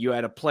feed, you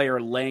had a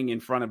player laying in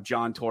front of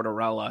John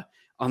Tortorella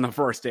on the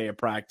first day of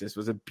practice. It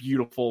was a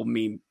beautiful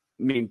meme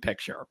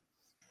picture.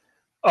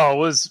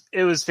 Oh,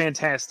 it was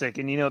fantastic.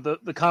 And,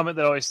 the comment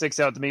that always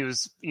sticks out to me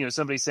was,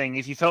 somebody saying,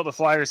 if you felt the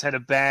Flyers had a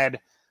bad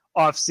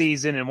off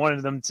season and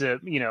wanted them to,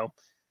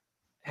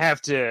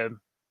 have to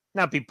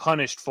not be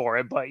punished for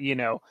it, but,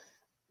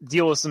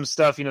 deal with some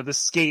stuff, the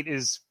skate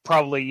is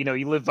probably,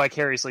 you live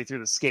vicariously through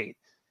the skate.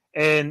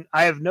 And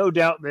I have no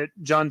doubt that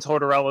John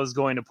Tortorella is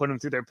going to put them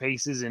through their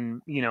paces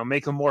and,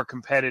 make them more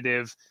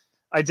competitive.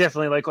 I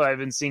definitely like what I've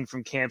been seeing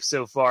from camp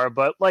so far.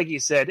 But like you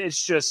said,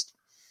 it's just,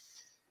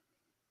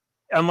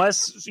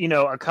 unless,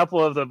 a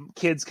couple of the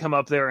kids come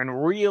up there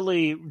and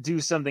really do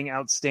something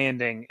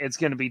outstanding, it's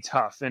going to be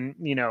tough. And,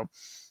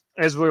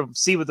 as we'll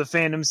see with the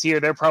Phantoms here,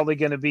 they're probably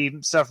going to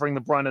be suffering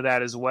the brunt of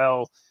that as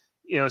well.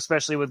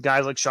 Especially with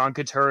guys like Sean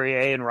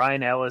Couturier and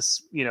Ryan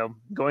Ellis,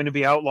 going to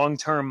be out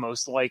long-term,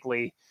 most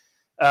likely.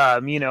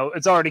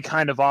 It's already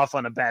kind of off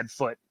on a bad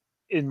foot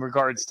in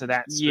regards to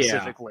that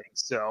specifically.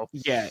 So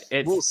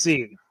we'll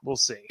see.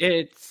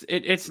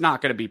 It's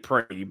not going to be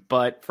pretty,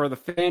 but for the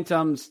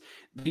Phantoms,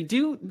 they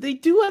do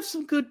have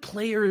some good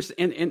players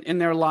in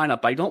their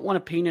lineup. I don't want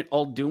to paint it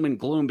all doom and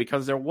gloom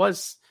because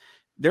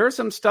there's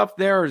some stuff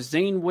there.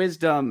 Zane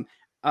Wisdom,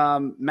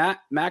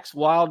 Max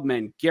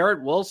Wildman,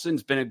 Garrett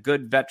Wilson's been a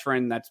good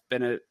veteran that's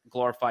been a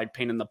glorified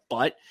pain in the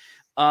butt.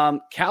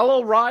 Cal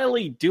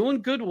O'Reilly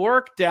doing good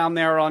work down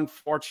there,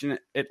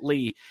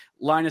 unfortunately.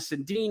 Linus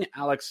Sandin,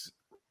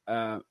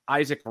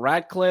 Isaac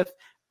Radcliffe,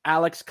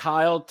 Alex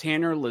Kyle,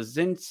 Tanner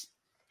Lazinski,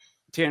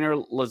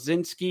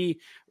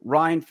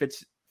 Ryan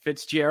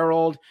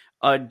Fitzgerald,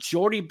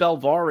 Jordy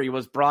Belvari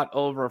was brought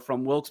over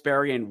from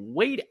Wilkes-Barre, and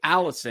Wade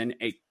Allison,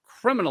 a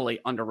criminally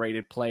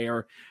underrated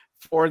player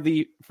for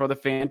the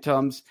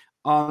Phantoms.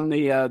 On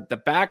the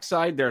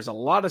backside, there's a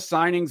lot of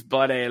signings,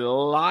 but a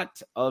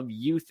lot of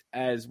youth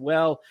as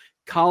well.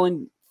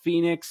 Colin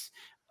Phoenix,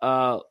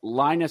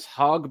 Linus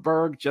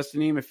Hogberg, just to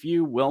name a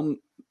few. Will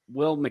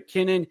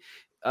McKinnon,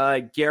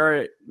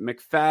 Garrett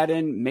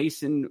McFadden,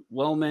 Mason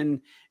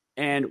Willman,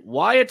 and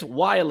Wyatt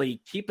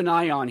Wiley. Keep an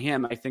eye on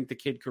him. I think the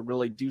kid could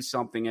really do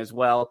something as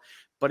well.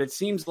 But it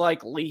seems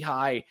like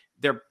Lehigh,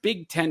 their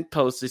big tent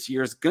post this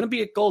year is going to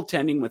be at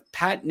goaltending with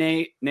Pat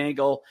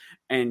Nagel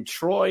and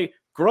Troy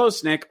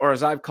Grosnick, or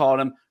as I've called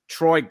him,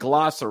 Troy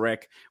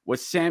Glossarick, with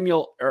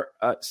Samuel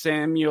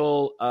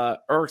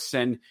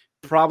Erkson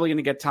probably going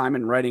to get time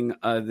in Reading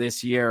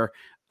this year.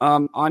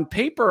 On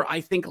paper, I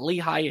think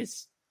Lehigh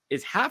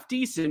is half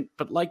decent,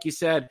 but like you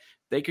said,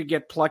 they could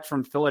get plucked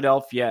from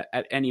Philadelphia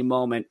at any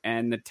moment,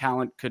 and the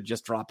talent could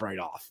just drop right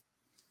off.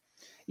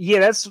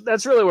 Yeah,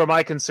 that's really where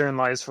my concern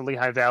lies for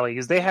Lehigh Valley,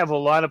 is they have a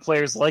lot of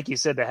players, like you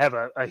said, that have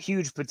a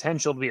huge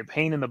potential to be a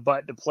pain in the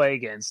butt to play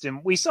against.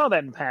 And we saw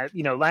that in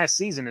last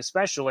season,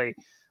 especially,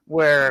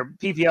 where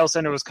PPL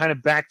Center was kind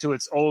of back to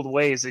its old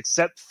ways,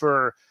 except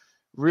for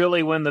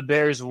really when the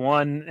Bears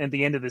won at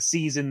the end of the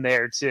season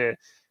there to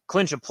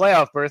clinch a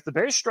playoff berth. The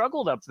Bears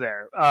struggled up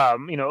there,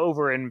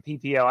 over in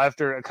PPL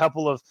after a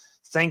couple of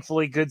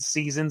thankfully good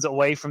seasons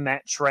away from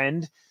that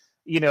trend.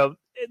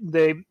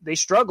 They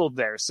struggled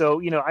there. So,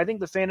 I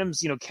think the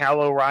Phantoms, Cal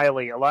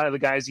O'Reilly, a lot of the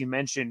guys you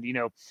mentioned,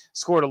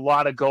 scored a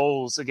lot of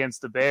goals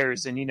against the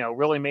Bears and,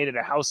 really made it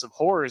a house of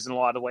horrors in a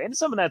lot of ways. And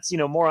some of that's,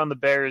 more on the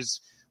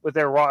Bears with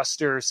their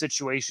roster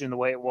situation the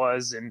way it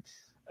was. And,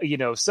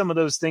 some of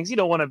those things, you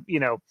don't want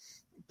to,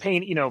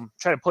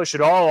 try to push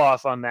it all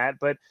off on that.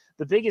 But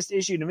the biggest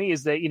issue to me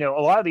is that,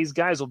 a lot of these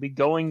guys will be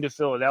going to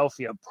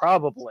Philadelphia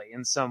probably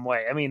in some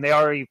way. I mean, they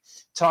already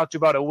talked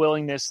about a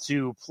willingness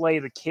to play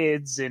the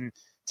kids and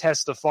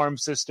test the farm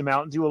system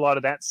out and do a lot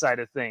of that side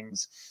of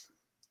things.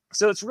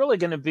 So it's really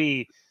going to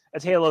be a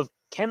tale of,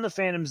 can the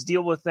Phantoms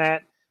deal with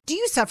that? Do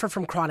you suffer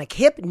from chronic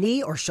hip,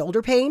 knee, or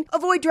shoulder pain?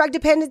 Avoid drug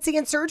dependency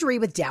and surgery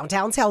with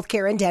Downtown's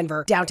Healthcare in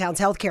Denver. Downtown's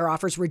Healthcare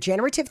offers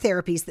regenerative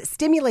therapies that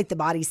stimulate the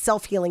body's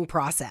self-healing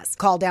process.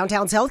 Call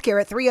Downtown's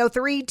Healthcare at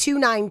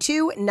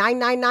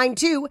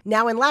 303-292-9992,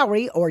 now in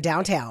Lowry or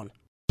downtown.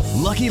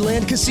 Lucky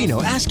Land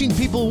Casino, asking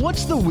people,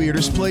 what's the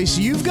weirdest place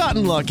you've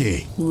gotten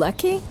lucky?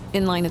 Lucky?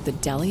 In line at the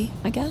deli,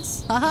 I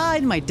guess? Aha,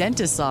 in my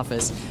dentist's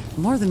office.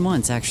 More than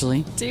once,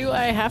 actually. Do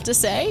I have to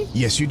say?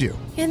 Yes, you do.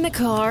 In the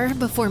car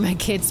before my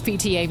kids'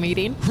 PTA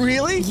meeting.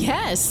 Really?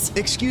 Yes.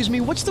 Excuse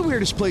me, what's the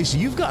weirdest place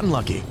you've gotten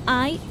lucky?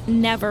 I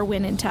never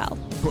win and tell.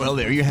 Well,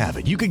 there you have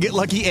it. You can get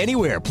lucky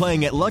anywhere,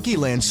 playing at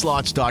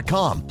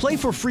LuckyLandSlots.com. Play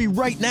for free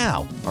right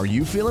now. Are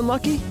you feeling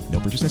lucky? No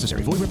purchase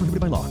necessary. Void where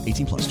prohibited by law.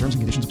 18+. Terms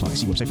and conditions apply.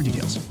 See website for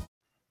details.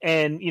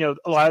 And, a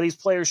lot of these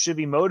players should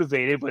be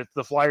motivated with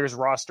the Flyers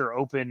roster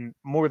open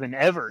more than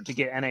ever to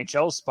get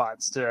NHL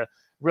spots, to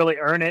really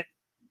earn it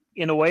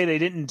in a way they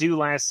didn't do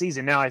last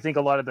season. Now, I think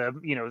a lot of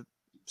the,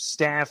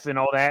 staff and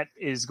all that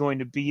is going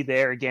to be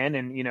there again.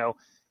 And,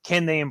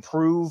 can they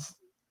improve,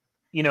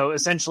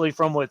 essentially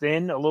from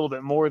within a little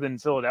bit more than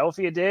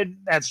Philadelphia did?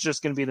 That's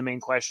just going to be the main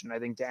question, I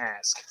think, to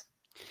ask.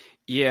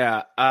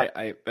 Yeah,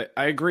 I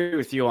agree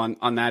with you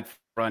on that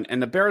front.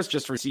 And the Bears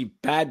just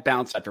received bad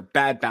bounce after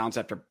bad bounce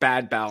after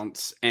bad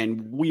bounce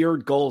and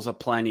weird goals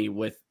aplenty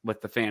with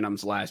the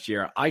Phantoms last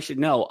year. I should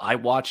know. I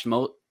watched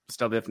most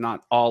of it, if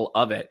not all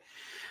of it.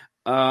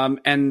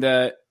 And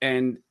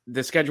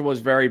the schedule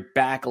was very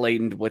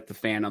back-laden with the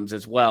Phantoms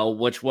as well,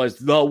 which was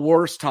the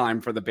worst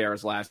time for the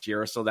Bears last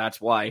year. So that's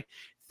why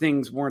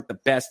things weren't the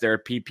best there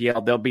at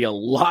PPL. There'll be a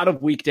lot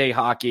of weekday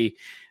hockey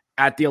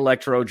at the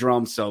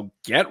Electrodrome, so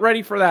get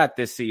ready for that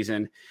this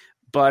season.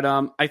 But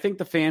I think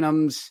the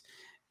Phantoms,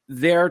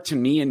 they're, to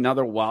me,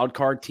 another wild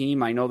card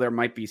team. I know there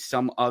might be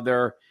some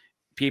other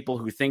people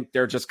who think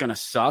they're just going to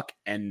suck,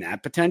 and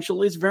that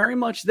potential is very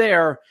much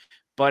there.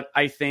 But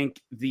I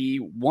think the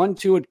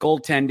 1-2 at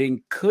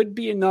goaltending could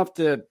be enough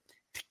to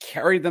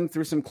carry them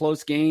through some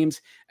close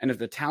games. And if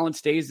the talent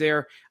stays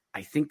there,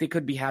 I think they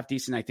could be half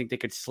decent. I think they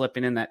could slip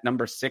in that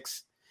number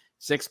six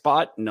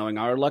spot. Knowing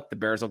our luck, the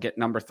Bears will get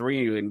number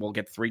 3 and we'll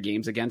get 3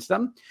 games against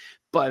them.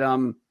 But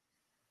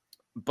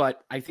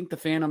I think the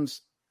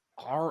Phantoms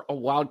are a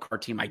wild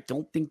card team. I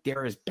don't think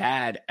they're as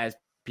bad as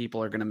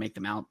people are going to make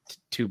them out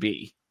to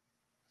be.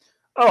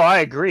 Oh, I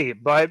agree.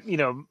 But,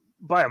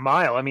 by a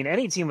mile. I mean,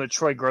 any team with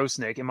Troy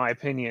Grosnick, in my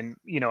opinion,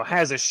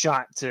 has a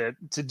shot to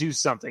do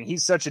something.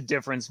 He's such a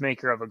difference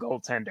maker of a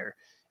goaltender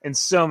in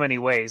so many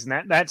ways.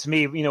 And that to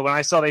me, when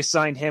I saw they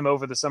signed him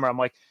over the summer, I'm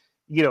like,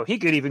 he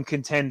could even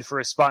contend for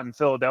a spot in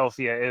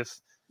Philadelphia if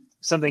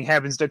something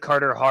happens to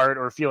Carter Hart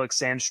or Felix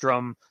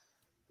Sandstrom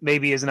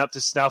maybe isn't up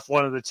to snuff.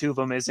 One of the two of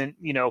them isn't,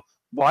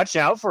 watch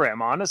out for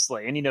him,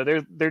 honestly.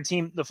 And, their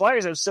team, the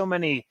Flyers have so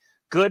many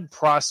good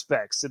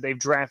prospects that they've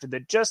drafted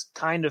that just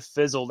kind of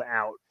fizzled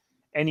out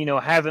and,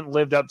 haven't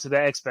lived up to the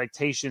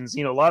expectations.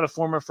 A lot of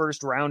former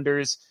first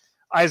rounders.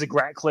 Isaac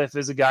Ratcliffe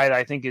is a guy that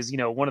I think is,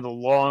 one of the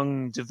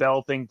long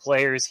developing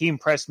players. He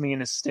impressed me in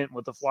his stint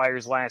with the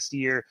Flyers last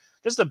year.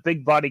 Just a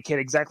big body kid,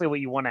 exactly what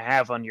you want to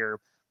have on your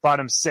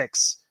bottom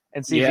six,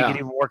 and see if you can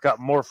even work up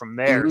more from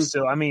there. Mm-hmm.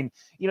 So, I mean,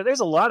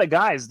 there's a lot of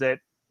guys that,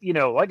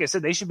 like I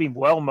said, they should be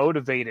well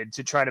motivated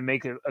to try to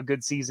make a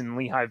good season in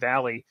Lehigh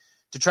Valley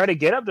to try to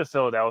get up to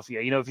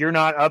Philadelphia. If you're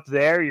not up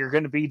there, you're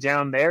going to be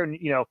down there. And,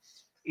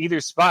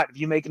 either spot, if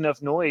you make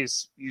enough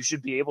noise, you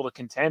should be able to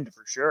contend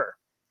for sure.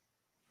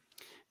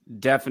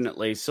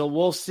 Definitely. So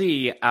we'll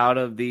see out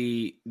of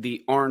the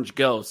Orange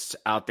Ghosts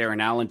out there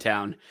in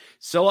Allentown.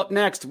 So up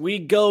next, we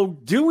go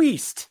due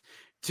east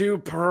to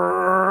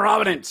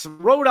Providence,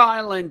 Rhode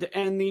Island,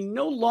 and the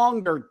no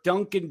longer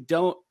Dunkin'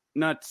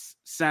 Donuts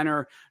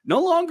Center.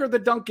 No longer the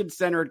Dunkin'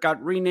 Center. It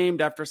got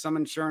renamed after some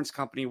insurance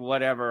company,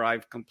 whatever.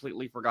 I've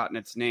completely forgotten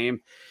its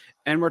name.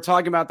 And we're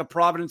talking about the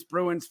Providence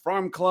Bruins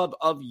Farm Club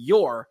of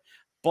your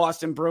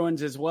Boston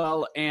Bruins as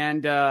well.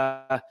 And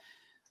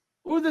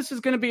this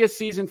is going to be a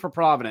season for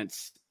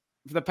Providence.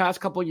 For the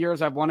past couple of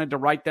years, I've wanted to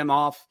write them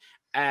off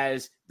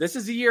as this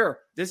is a year.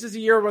 This is a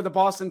year where the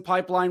Boston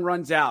pipeline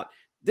runs out.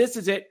 This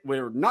is it.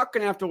 We're not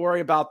going to have to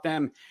worry about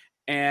them.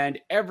 And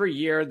every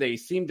year they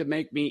seem to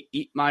make me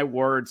eat my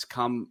words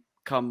come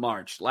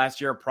March.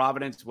 Last year,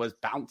 Providence was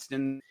bounced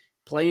in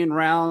playing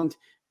round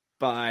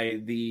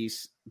by the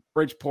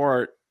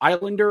Bridgeport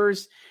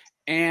Islanders.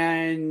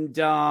 And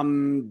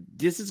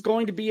this is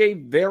going to be a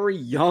very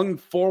young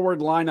forward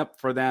lineup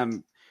for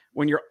them.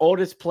 When your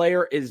oldest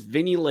player is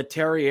Vinny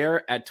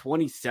Leterrier at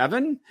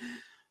 27,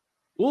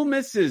 who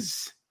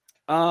misses?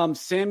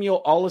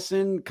 Samuel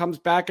Olesen comes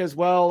back as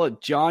well.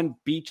 John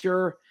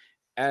Beecher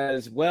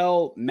as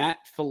well. Matt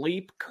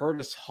Philippe,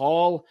 Curtis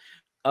Hall,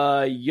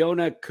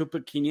 Yona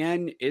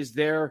Kupakinen is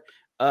there.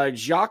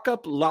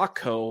 Jakub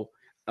Lako,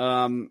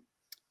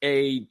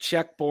 a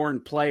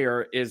Czech-born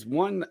player, is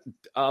one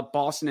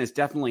Boston has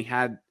definitely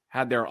had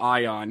their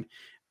eye on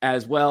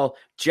as well.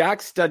 Jack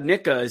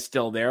Studnicka is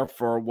still there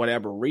for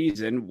whatever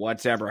reason,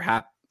 whatever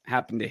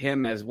happened to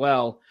him as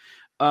well.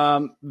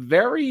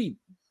 Very,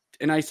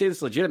 and I say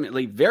this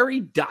legitimately, very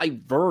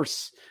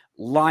diverse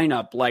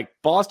lineup. Like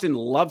Boston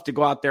loves to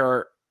go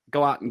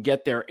out and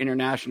get their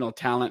international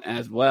talent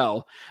as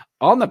well.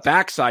 On the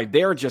backside,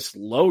 they're just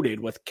loaded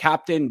with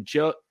Captain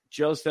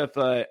Joseph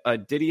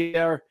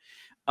Didier.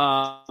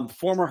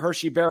 Former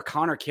Hershey Bear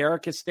Connor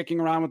Carrick is sticking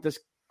around with this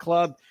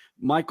club.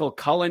 Michael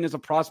Cullen is a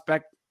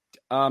prospect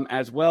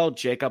as well.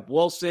 Jacob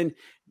Wilson,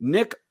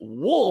 Nick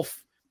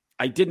Wolf.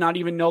 I did not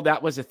even know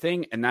that was a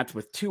thing, and that's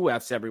with 2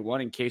 Fs,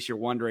 everyone, in case you're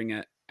wondering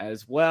it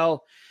as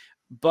well.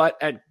 But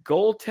at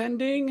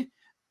goaltending,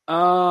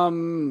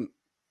 Brandon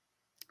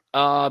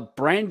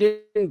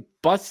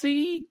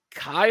Bussey,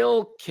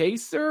 Kyle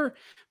Kaser,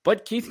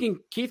 but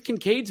Keith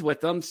Kincaid's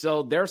with them,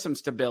 so there's some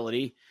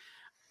stability.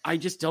 I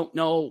just don't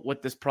know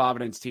what this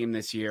Providence team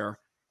this year.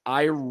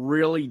 I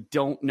really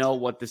don't know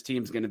what this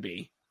team's going to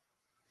be.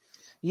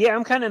 Yeah,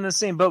 I'm kind of in the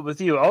same boat with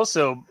you.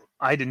 Also,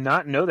 I did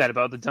not know that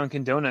about the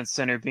Dunkin' Donuts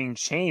Center being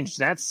changed.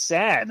 That's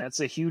sad.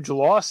 That's a huge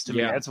loss to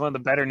me. That's one of the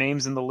better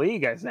names in the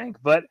league, I think.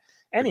 But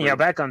anyhow,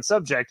 back on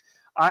subject,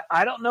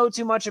 I don't know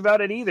too much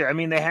about it either. I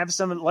mean, they have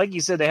some, like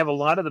you said, they have a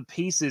lot of the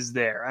pieces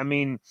there. I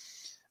mean,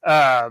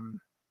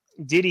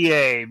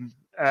 Didier,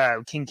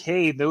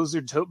 Kincaid, those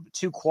are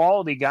two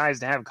quality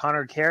guys to have.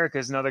 Connor Carrick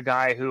is another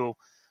guy who,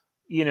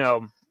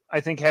 I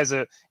think has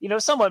a,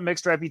 somewhat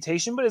mixed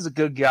reputation, but is a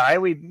good guy.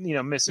 We,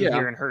 miss him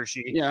here in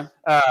Hershey. Yeah.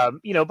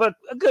 But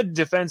a good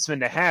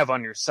defenseman to have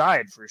on your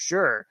side for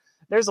sure.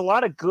 There's a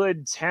lot of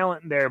good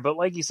talent there, but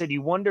like you said,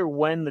 you wonder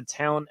when the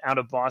talent out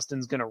of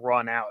Boston's going to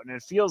run out. And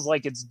it feels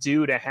like it's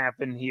due to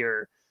happen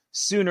here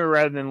sooner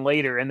rather than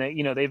later. And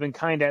that, they've been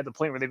kind of at the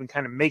point where they've been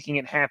kind of making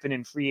it happen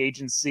in free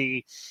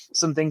agency.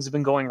 Some things have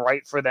been going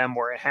right for them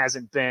where it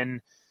hasn't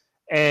been.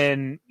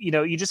 And,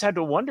 you just have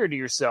to wonder to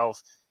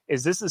yourself,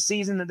 is this the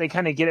season that they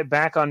kind of get it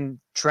back on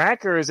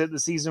track, or is it the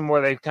season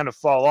where they kind of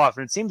fall off?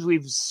 And it seems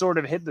we've sort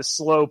of hit the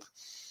slope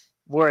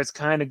where it's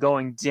kind of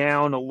going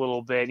down a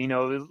little bit, a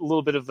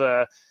little bit of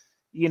a,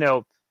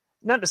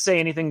 not to say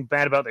anything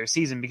bad about their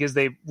season, because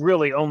they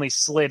really only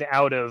slid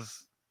out of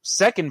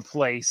second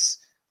place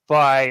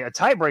by a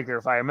tiebreaker,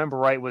 if I remember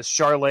right, with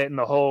Charlotte and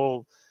the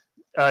whole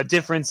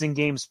difference in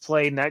games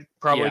played, and that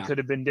probably could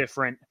have been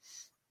different.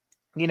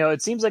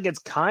 It seems like it's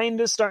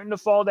kind of starting to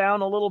fall down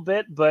a little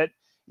bit, but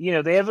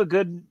they have a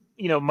good,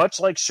 much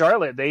like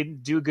Charlotte, they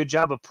do a good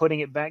job of putting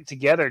it back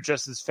together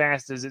just as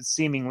fast as it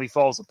seemingly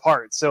falls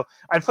apart. So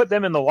I'd put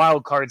them in the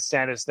wild card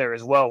status there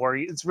as well, where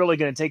it's really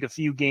going to take a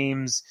few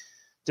games.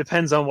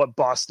 Depends on what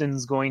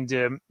Boston's going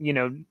to,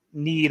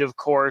 need, of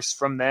course,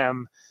 from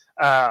them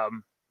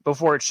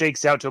before it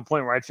shakes out to a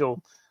point where I'd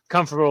feel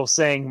comfortable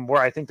saying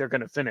where I think they're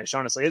going to finish.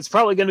 Honestly, it's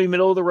probably going to be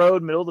middle of the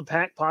road, middle of the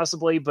pack,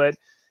 possibly. But,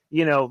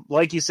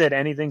 like you said,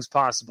 anything's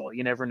possible.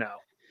 You never know.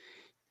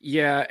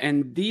 Yeah,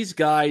 and these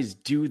guys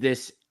do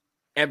this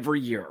every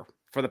year.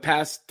 For the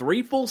past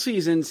 3 full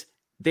seasons,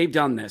 they've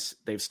done this.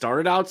 They've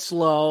started out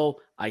slow.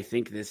 I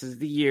think this is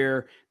the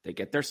year. They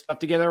get their stuff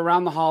together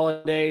around the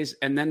holidays,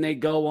 and then they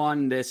go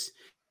on this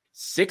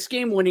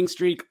 6-game winning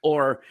streak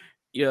or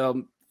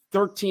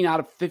 13 out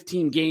of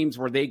 15 games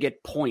where they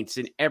get points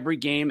in every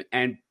game,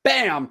 and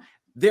bam,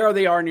 there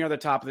they are near the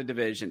top of the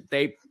division.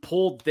 They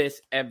pulled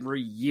this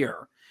every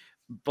year.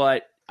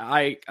 But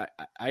I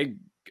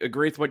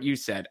agree with what you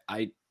said.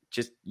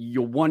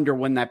 You wonder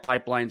when that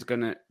pipeline's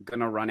gonna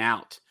run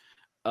out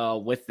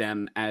with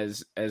them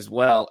as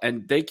well.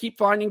 And they keep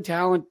finding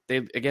talent.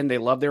 They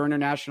love their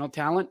international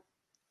talent,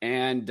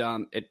 and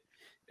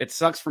it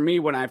sucks for me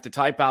when I have to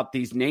type out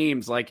these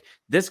names like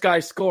this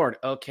guy scored.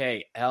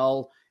 Okay,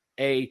 LAZO.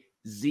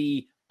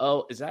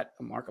 Is that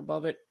a mark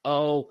above it?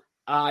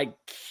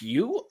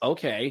 OIQ.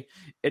 Okay,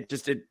 it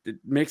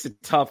makes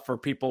it tough for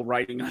people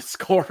writing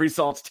score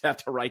results to have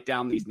to write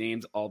down these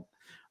names all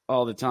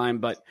the time,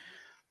 but.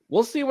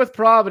 We'll see with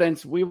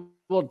Providence. We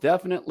will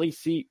definitely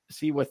see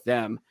with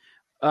them.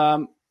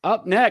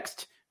 Up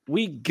next,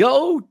 we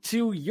go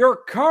to your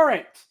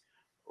current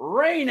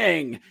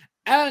reigning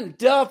and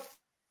defending.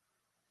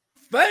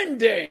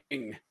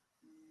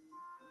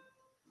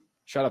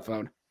 Shut up,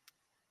 phone.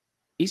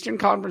 Eastern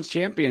Conference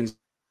champions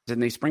in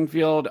the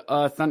Springfield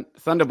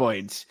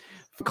Thunderboys,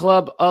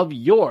 club of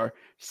your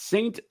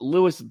St.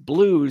 Louis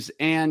Blues.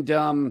 And,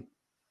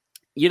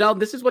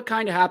 this is what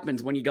kind of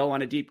happens when you go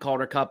on a deep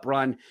Calder Cup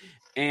run.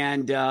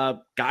 And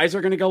guys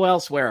are going to go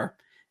elsewhere.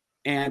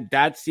 And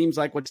that seems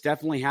like what's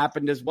definitely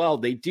happened as well.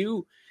 They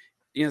do,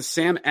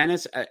 Sam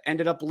Ennis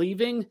ended up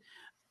leaving.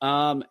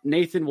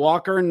 Nathan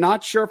Walker,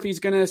 not sure if he's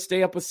going to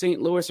stay up with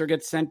St. Louis or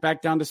get sent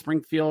back down to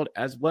Springfield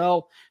as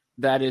well.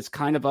 That is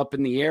kind of up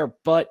in the air.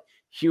 But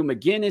Hugh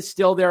McGinn is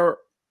still there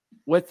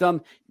with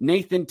them.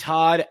 Nathan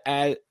Todd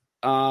as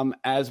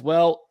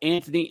well.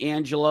 Anthony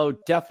Angelo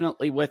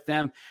definitely with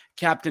them.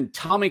 Captain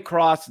Tommy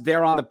Cross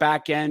there on the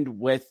back end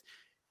with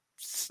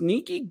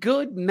sneaky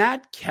good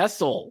Matt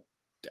Kessel.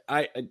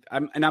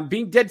 I'm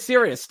being dead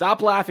serious.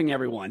 Stop laughing,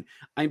 everyone.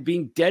 I'm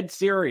being dead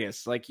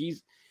serious. Like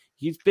he's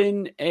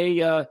been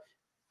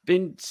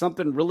been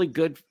something really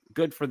good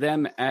for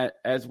them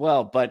as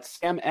well. But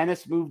Sam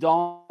Ennis moved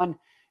on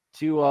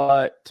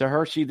to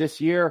Hershey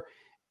this year,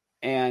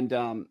 and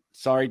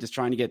sorry, just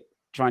trying to get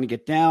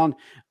down.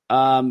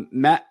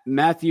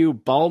 Matthew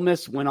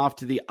Balmus went off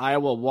to the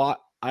Iowa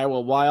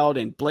Wild,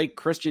 and Blake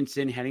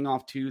Christensen heading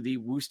off to the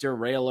Worcester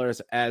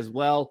Railers as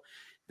well.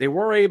 They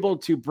were able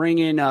to bring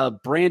in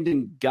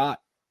Brandon Guy.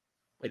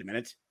 Wait a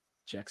minute.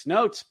 Checks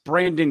notes.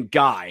 Brandon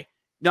Guy.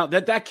 No,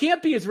 that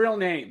can't be his real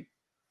name.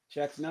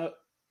 Checks note.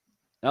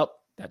 Nope,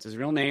 that's his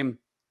real name.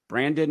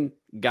 Brandon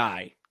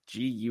Guy.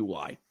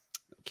 Guy.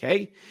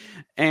 Okay.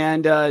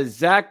 And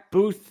Zach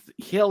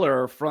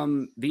Booth-Hiller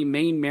from the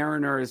Maine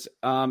Mariners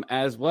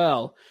as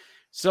well.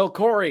 So,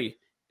 Corey,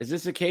 is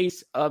this a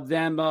case of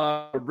them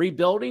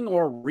rebuilding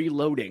or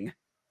reloading?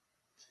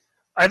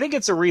 I think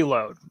it's a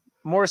reload,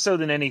 more so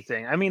than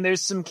anything. I mean,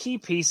 there's some key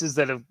pieces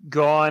that have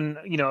gone,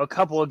 a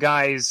couple of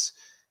guys,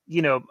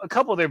 a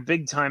couple of their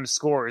big-time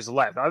scorers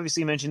left.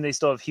 Obviously, you mentioned they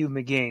still have Hugh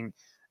McGinn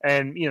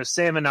and,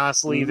 Sam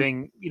Anas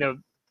leaving.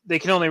 They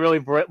can only really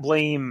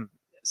blame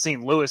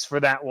St. Louis for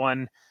that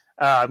one.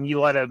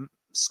 You let a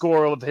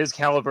scorer of his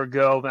caliber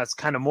go, that's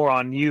kind of more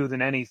on you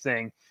than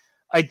anything.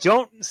 I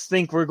don't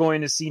think we're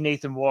going to see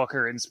Nathan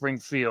Walker in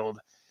Springfield.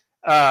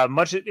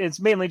 It's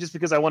mainly just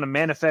because I want to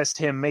manifest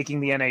him making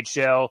the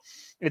NHL.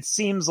 It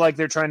seems like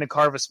they're trying to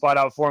carve a spot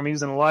out for him. He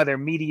was in a lot of their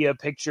media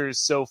pictures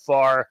so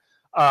far.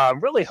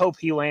 Really hope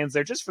he lands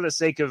there just for the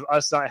sake of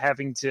us not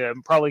having to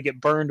probably get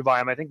burned by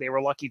him. I think they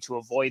were lucky to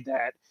avoid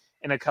that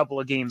in a couple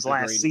of games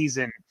last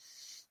season.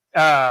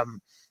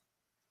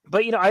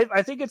 But,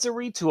 I think it's a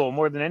retool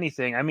more than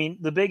anything. I mean,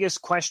 the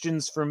biggest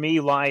questions for me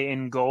lie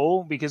in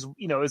goal because,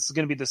 it's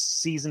going to be the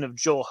season of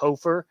Joel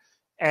Hofer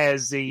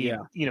as the,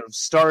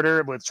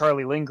 starter with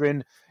Charlie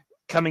Lindgren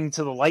coming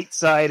to the light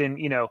side and,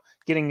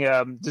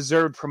 getting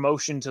deserved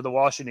promotion to the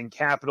Washington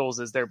Capitals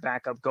as their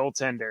backup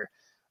goaltender.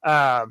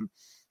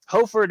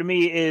 Hofer to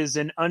me is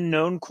an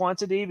unknown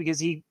quantity because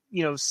he,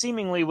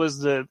 seemingly was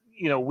the,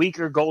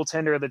 weaker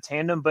goaltender of the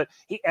tandem, but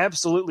he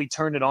absolutely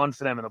turned it on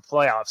for them in the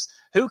playoffs.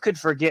 Who could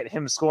forget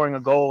him scoring a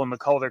goal in the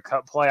Calder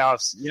Cup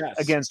playoffs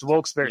against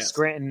Wilkes-Barre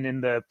Scranton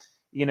in the,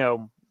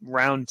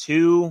 round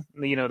 2,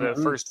 the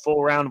first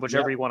full round,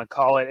 whichever you want to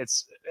call it.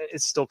 It's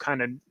still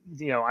kind of,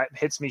 it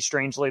hits me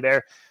strangely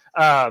there.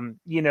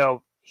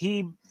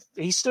 He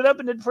stood up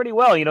and did pretty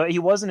well. He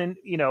wasn't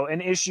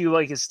an issue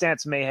like his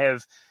stats may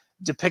have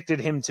depicted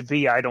him to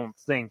be, I don't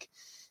think.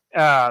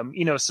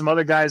 Some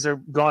other guys are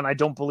gone. I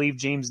don't believe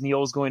James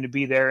Neal is going to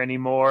be there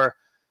anymore.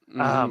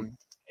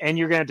 And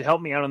you're going to have to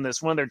help me out on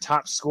this. One of their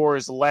top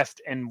scorers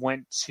left and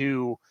went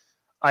to,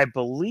 I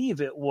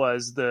believe it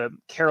was the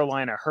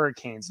Carolina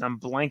Hurricanes. And I'm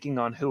blanking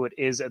on who it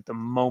is at the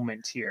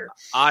moment here.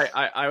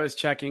 I was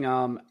checking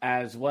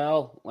as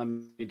well. Let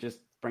me just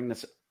bring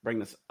this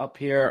up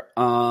here.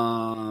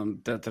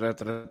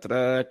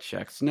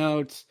 Checks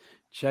notes.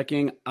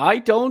 Checking. I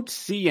don't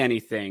see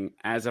anything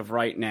as of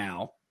right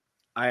now.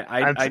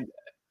 I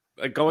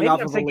going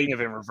off I'm of thinking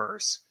of in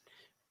reverse.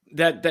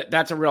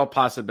 That's a real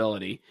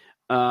possibility.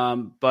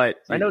 But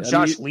I know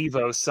Josh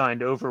Levo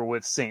signed over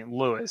with St.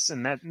 Louis,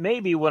 and that may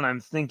be what I'm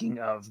thinking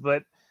of.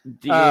 But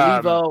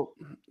Levo,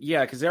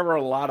 yeah, because there were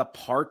a lot of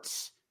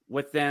parts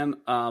with them.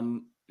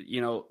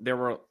 There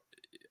were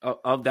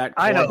of that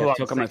core that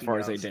took them as far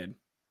as they did.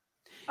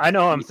 I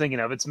know who I'm thinking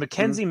of. It's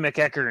Mackenzie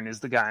McEachern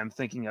is the guy I'm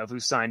thinking of who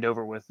signed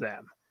over with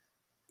them.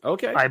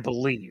 Okay, I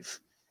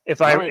believe.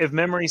 If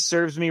memory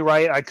serves me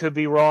right, I could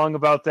be wrong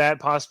about that.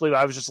 Possibly,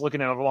 I was just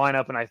looking at a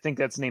lineup, and I think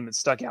that's the name that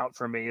stuck out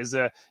for me. Is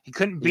he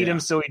couldn't beat him,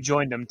 so he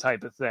joined him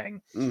type of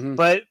thing. Mm-hmm.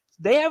 But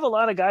they have a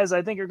lot of guys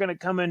I think are going to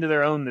come into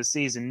their own this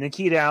season.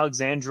 Nikita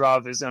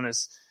Alexandrov is on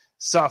his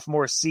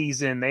sophomore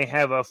season. They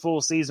have a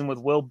full season with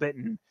Will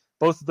Bitton.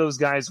 Both of those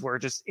guys were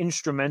just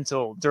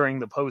instrumental during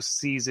the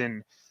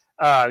postseason.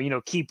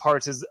 Key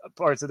parts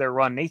of their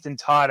run. Nathan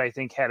Todd, I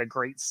think, had a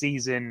great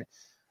season.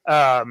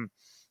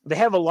 They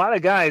have a lot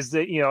of guys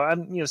that,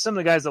 some of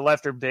the guys that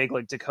left are big,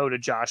 like Dakota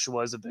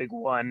Joshua is a big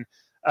one.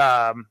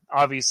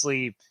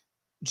 Obviously,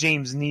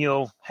 James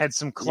Neal had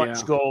some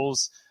clutch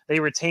goals. They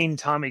retained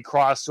Tommy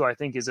Cross, who I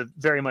think is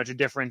very much a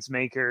difference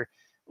maker.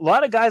 A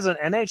lot of guys on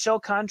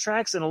NHL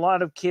contracts and a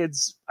lot of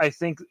kids, I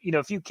think,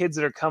 a few kids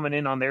that are coming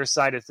in on their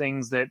side of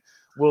things that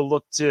will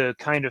look to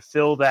kind of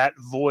fill that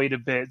void a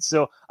bit.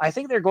 So I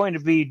think they're going to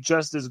be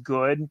just as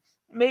good.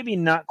 Maybe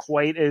not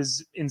quite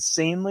as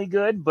insanely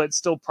good, but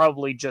still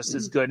probably just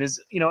as good as,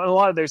 a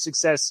lot of their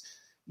success.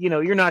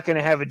 You're not going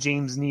to have a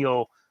James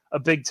Neal, a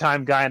big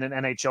time guy in an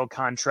NHL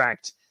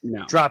contract,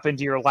 drop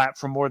into your lap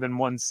for more than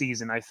one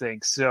season, I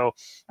think. So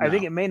I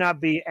think it may not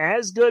be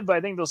as good, but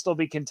I think they'll still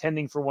be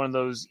contending for one of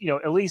those,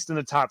 at least in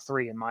the top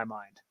three in my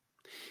mind.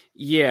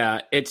 Yeah,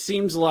 it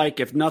seems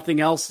like if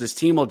nothing else, this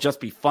team will just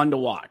be fun to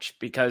watch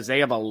because they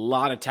have a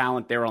lot of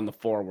talent there on the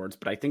forwards.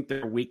 But I think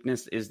their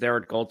weakness is there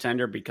at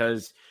goaltender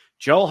because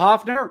Joe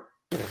Hoffner,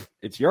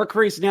 it's your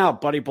crease now,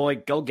 buddy boy.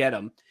 Go get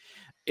him.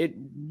 It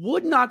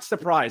would not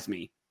surprise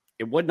me.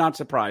 It would not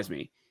surprise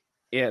me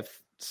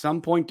if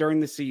some point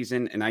during the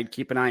season, and I'd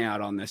keep an eye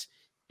out on this,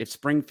 if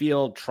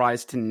Springfield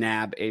tries to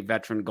nab a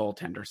veteran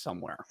goaltender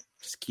somewhere.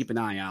 Just keep an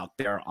eye out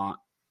there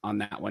on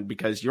that one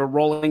because you're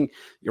rolling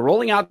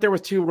out there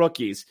with two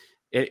rookies.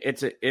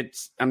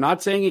 I'm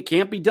not saying it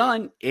can't be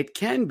done. It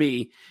can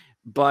be,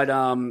 but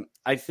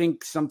I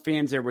think some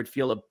fans there would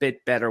feel a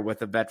bit better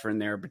with a veteran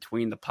there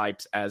between the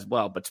pipes as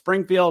well. But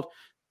Springfield,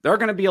 they're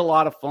going to be a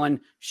lot of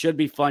fun. Should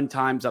be fun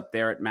times up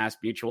there at Mass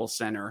Mutual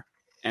Center,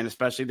 and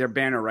especially their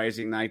banner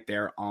raising night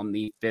there on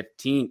the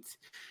 15th.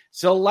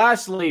 So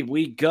lastly,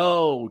 we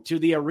go to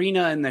the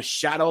arena in the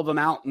shadow of a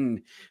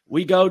mountain.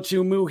 We go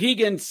to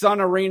Mohegan Sun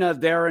Arena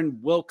there in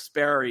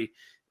Wilkes-Barre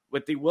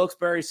with the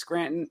Wilkes-Barre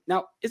Scranton.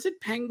 Now, is it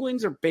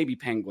Penguins or Baby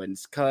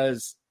Penguins?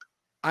 Because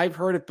I've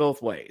heard it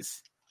both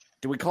ways.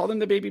 Do we call them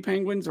the Baby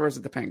Penguins or is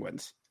it the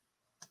Penguins?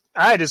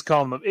 I just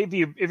call them, if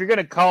you're going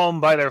to call them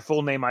by their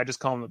full name, I just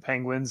call them the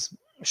Penguins.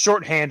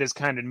 Shorthand is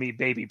kind of me,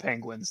 Baby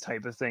Penguins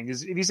type of thing.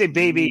 If you say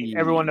baby,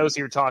 everyone knows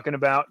who you're talking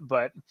about,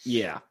 but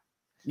yeah,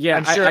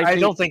 I'm sure. I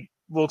don't think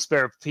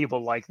Wilkes-Barre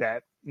people like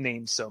that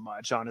name so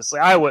much, honestly.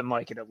 I wouldn't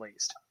like it at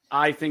least.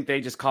 I think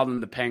they just call them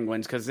the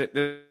Penguins because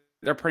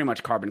they're pretty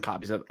much carbon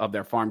copies of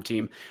their farm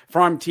team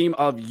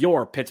of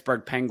your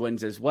Pittsburgh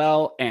Penguins as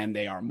well. And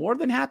they are more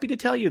than happy to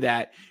tell you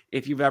that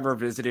if you've ever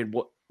visited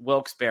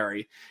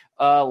Wilkes-Barre.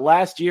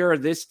 Last year,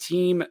 this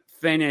team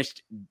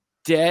finished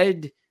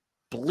dead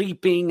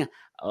bleeping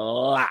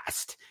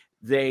last.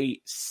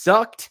 They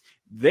sucked.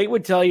 They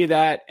would tell you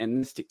that.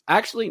 And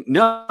actually,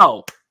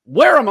 no.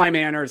 Where are my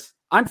manners?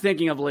 I'm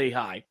thinking of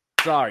Lehigh.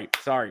 Sorry.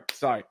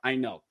 I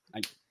know.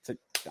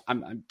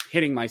 I'm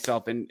hitting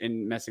myself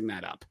and messing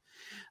that up.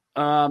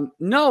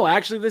 No,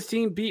 actually, this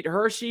team beat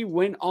Hershey,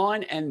 went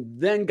on, and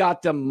then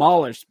got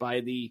demolished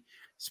by the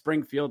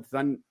Springfield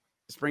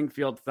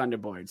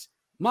Thunderbirds.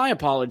 My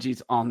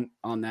apologies on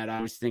that.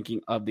 I was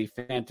thinking of the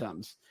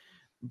Phantoms.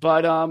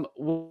 But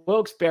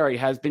Wilkes-Barre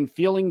has been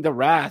feeling the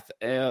wrath,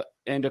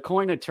 and to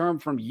coin a term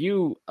from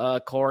you,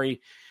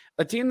 Corey,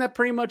 a team that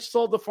pretty much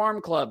sold the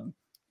farm club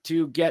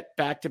to get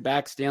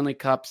back-to-back Stanley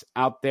Cups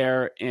out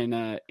there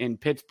in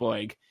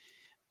Pittsburgh.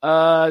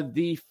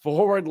 The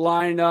forward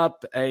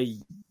lineup,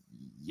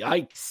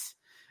 yikes.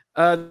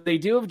 They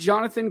do have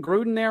Jonathan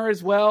Gruden there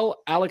as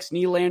well. Alex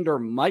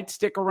Nylander might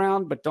stick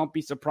around, but don't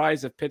be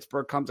surprised if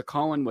Pittsburgh comes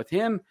a-calling with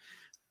him.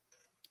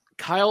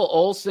 Kyle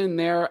Olson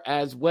there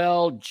as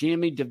well.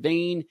 Jimmy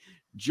Devane,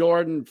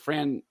 Jordan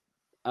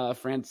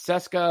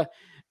Francesca.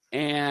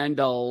 and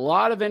a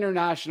lot of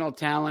international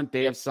talent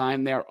they have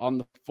signed there on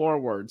the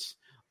forwards.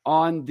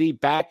 On the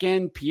back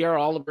end,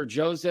 Pierre-Olivier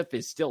Joseph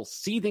is still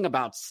seething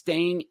about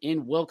staying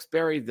in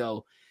Wilkes-Barre,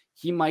 though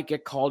he might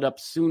get called up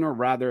sooner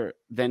rather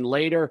than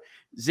later.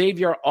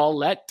 Xavier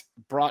Ouellet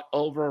brought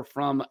over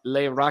from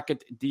Les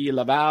Rockets de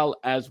Laval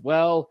as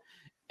well.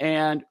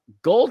 And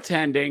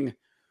goaltending,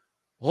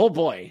 oh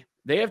boy,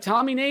 they have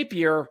Tommy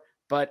Napier,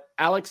 but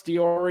Alex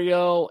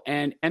Diorio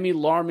and Emi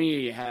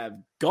Larmy have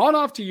gone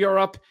off to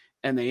Europe,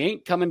 and they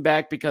ain't coming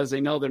back because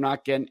they know they're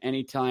not getting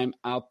any time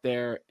out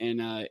there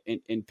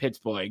in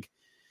Pittsburgh.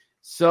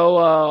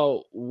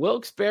 So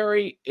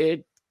Wilkes-Barre,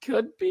 it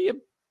could be a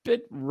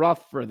bit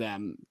rough for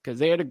them because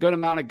they had a good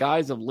amount of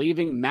guys of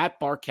leaving. Matt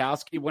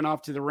Barkowski went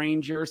off to the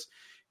Rangers.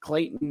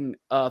 Clayton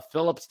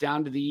Phillips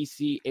down to the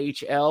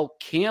ECHL.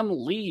 Cam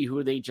Lee,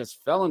 who they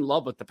just fell in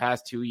love with the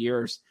past 2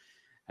 years,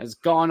 has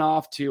gone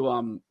off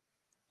to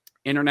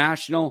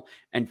international.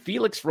 And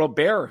Felix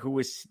Robert, who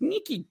was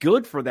sneaky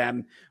good for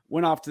them,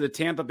 went off to the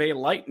Tampa Bay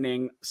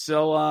Lightning.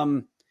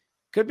 So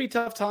could be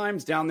tough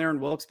times down there in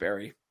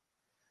Wilkes-Barre.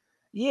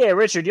 Yeah,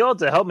 Richard, you'll have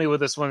to help me with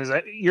this one.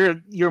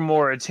 You're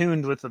more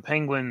attuned with the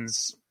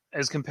Penguins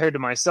as compared to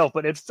myself,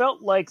 but it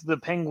felt like the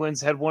Penguins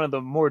had one of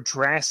the more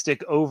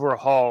drastic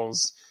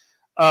overhauls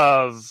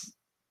of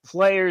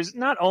players,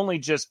 not only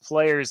just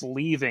players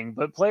leaving,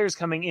 but players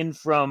coming in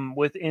from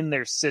within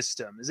their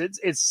systems.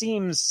 It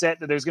seems set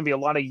that there's going to be a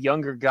lot of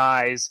younger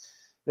guys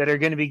that are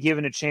going to be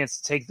given a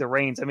chance to take the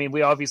reins. I mean,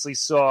 we obviously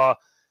saw,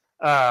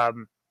 a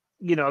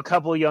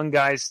couple of young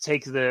guys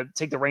take the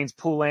reins.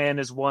 Poulin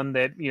is one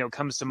that,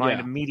 comes to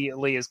mind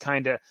immediately as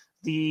kind of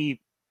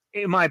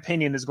in my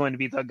opinion, is going to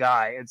be the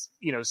guy. It's,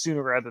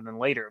 sooner rather than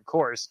later, of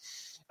course.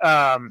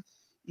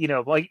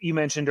 Like you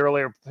mentioned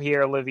earlier,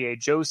 Pierre-Olivier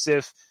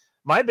Joseph.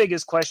 My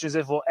biggest question is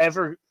if we'll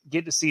ever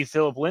get to see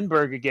Philip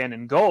Lindbergh again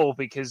in goal,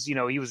 because,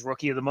 he was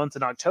Rookie of the Month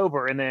in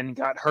October and then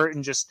got hurt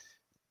and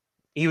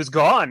he was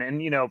gone.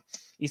 And, you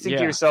think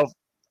to yourself,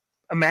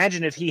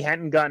 imagine if he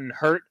hadn't gotten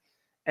hurt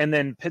and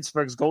then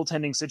Pittsburgh's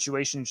goaltending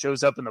situation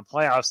shows up in the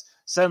playoffs.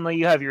 Suddenly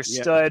you have your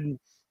stud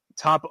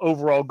top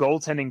overall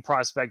goaltending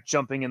prospect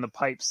jumping in the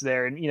pipes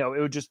there. And, it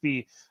would just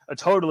be a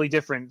totally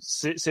different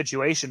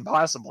situation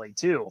possibly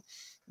too.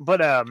 But,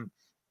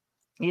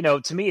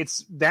 to me,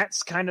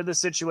 that's kind of the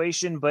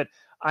situation, but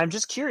I'm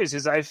just curious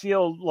because I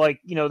feel like,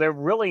 they're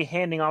really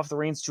handing off the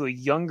reins to a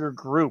younger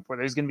group where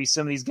there's going to be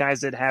some of these guys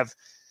that have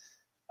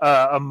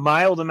a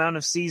mild amount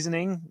of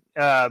seasoning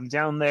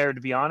down there,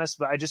 to be honest,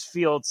 but I just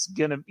feel it's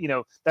going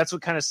to, that's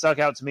what kind of stuck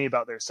out to me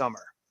about their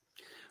summer.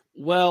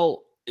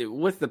 Well,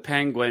 with the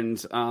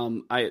Penguins,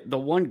 the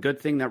one good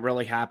thing that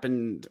really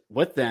happened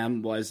with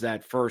them was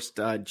that first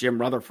Jim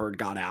Rutherford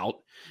got out.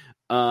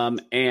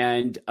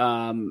 And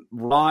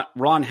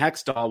Ron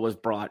Hextall was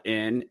brought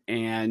in,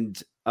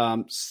 and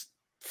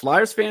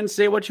Flyers fans,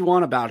 say what you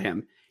want about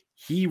him.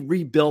 He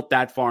rebuilt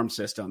that farm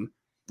system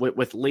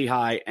with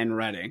Lehigh and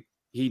Reading.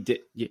 He did.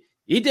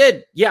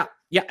 Yeah.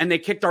 And they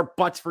kicked our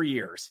butts for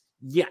years.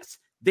 Yes,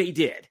 they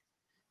did.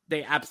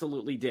 They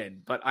absolutely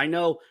did. But I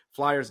know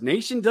Flyers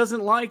Nation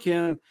doesn't like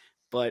him,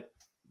 but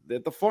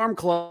the farm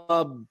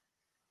club,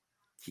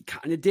 he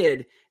kind of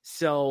did.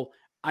 So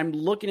I'm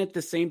looking at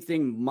the same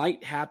thing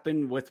might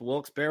happen with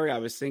Wilkes-Barre. I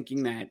was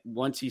thinking that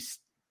once he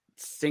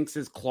sinks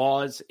his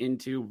claws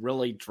into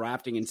really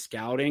drafting and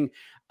scouting,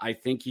 I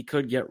think he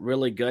could get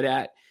really good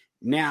at.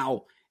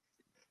 Now,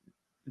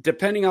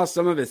 depending on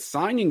some of his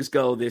signings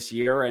go this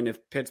year, and if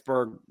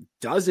Pittsburgh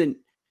doesn't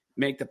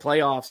make the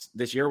playoffs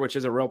this year, which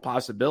is a real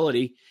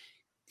possibility,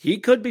 he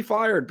could be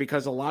fired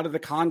because a lot of the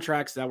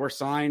contracts that were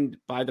signed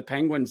by the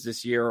Penguins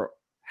this year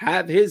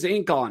have his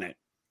ink on it,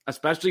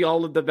 especially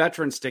all of the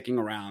veterans sticking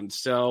around.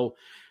 So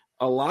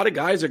a lot of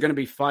guys are going to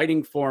be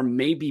fighting for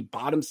maybe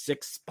bottom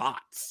 6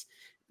 spots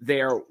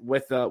there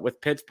with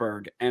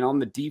Pittsburgh. And on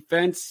the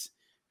defense,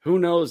 who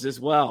knows as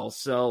well.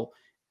 So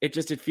it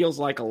feels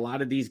like a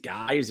lot of these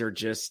guys are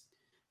just,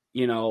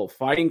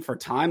 fighting for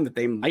time that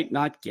they might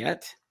not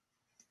get.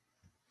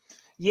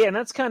 Yeah, and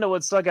that's kind of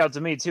what stuck out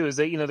to me too, is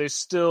that, there's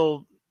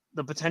still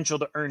the potential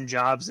to earn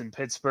jobs in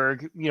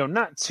Pittsburgh,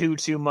 not too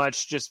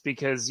much, just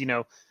because,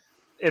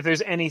 if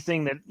there's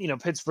anything that,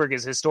 Pittsburgh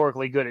is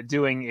historically good at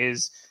doing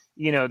is,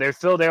 they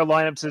fill their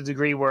lineup to the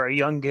degree where a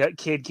young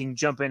kid can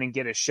jump in and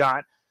get a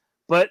shot.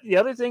 But the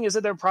other thing is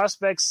that their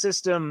prospect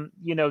system,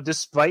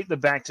 despite the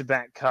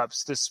back-to-back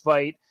cups,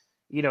 despite,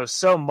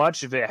 so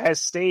much of it, has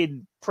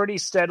stayed pretty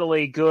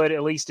steadily good,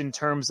 at least in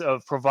terms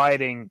of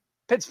providing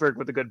Pittsburgh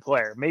with a good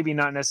player. Maybe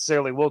not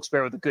necessarily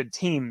Wilkes-Barre with a good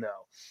team, though.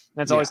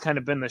 That's always kind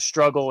of been the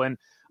struggle. And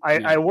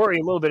I worry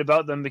a little bit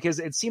about them because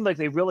it seemed like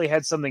they really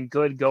had something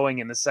good going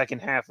in the second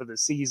half of the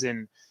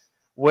season,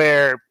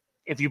 where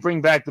if you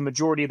bring back the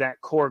majority of that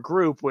core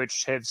group,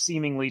 which have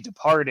seemingly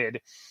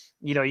departed,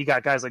 you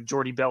got guys like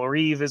Jordy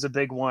Bellerive is a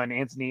big one.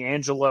 Anthony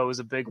Angelo is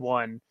a big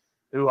one,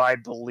 who I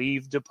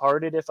believe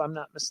departed, if I'm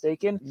not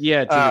mistaken.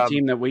 Yeah, to the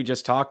team that we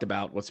just talked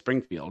about with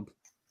Springfield.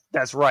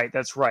 That's right.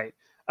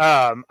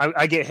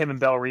 I get him and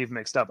Bellerive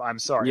mixed up. I'm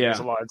sorry. Yeah. There's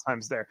a lot of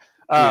times there.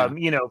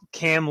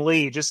 Cam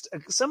Lee, just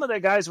some of the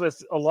guys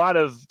with a lot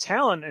of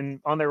talent and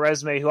on their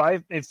resume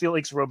and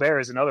Felix Robert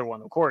is another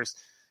one, of course,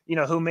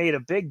 who made a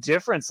big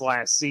difference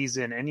last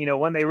season. And,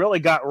 when they really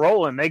got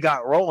rolling, they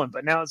got rolling.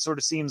 But now it sort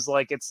of seems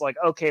like it's like,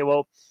 okay,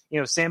 well,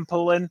 Sam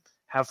Pullen,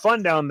 have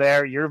fun down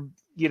there. You're,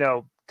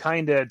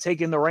 kind of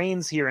taking the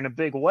reins here in a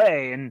big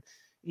way. And,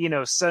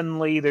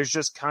 suddenly there's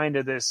just kind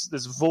of this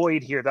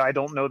void here that I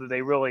don't know that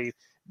they really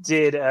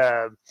did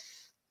a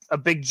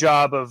big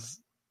job of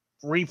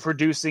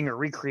reproducing or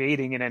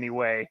recreating in any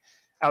way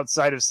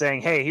outside of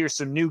saying, hey, here's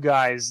some new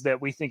guys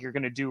that we think are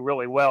going to do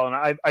really well.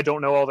 And I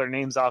don't know all their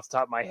names off the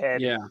top of my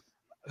head. Yeah.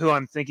 Who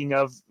I'm thinking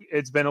of.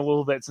 It's been a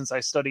little bit since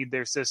I studied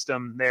their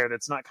system there.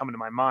 That's not coming to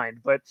my mind,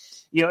 but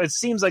it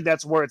seems like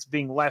that's where it's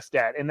being left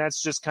at. And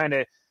that's just kind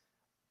of,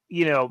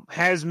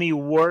 has me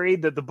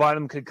worried that the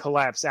bottom could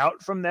collapse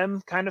out from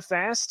them kind of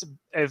fast,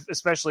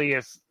 especially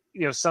if,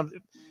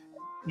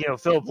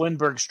 Philip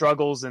Lindbergh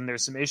struggles and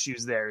there's some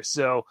issues there.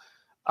 So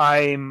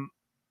I'm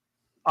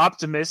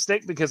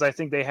optimistic because I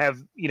think they have,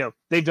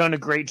 they've done a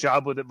great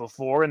job with it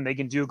before and they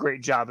can do a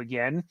great job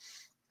again,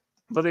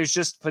 but there's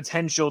just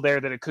potential there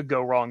that it could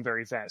go wrong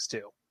very fast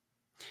too.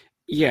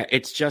 Yeah,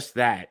 it's just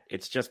that.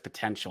 It's just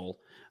potential.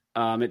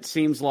 It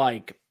seems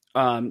like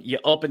you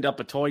opened up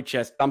a toy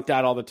chest, dumped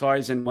out all the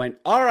toys and went,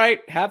 all right,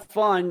 have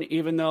fun,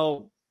 even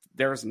though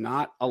there's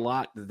not a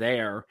lot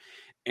there.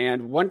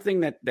 And one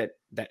thing that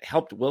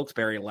helped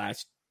Wilkes-Barre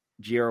last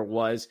year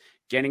was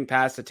getting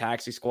past the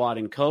taxi squad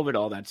and COVID,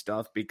 all that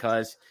stuff,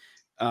 because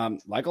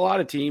like a lot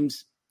of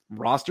teams,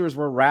 rosters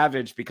were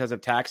ravaged because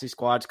of taxi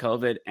squads,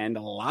 COVID, and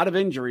a lot of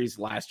injuries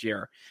last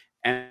year.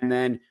 And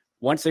then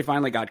once they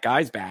finally got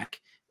guys back,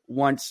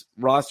 once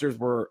rosters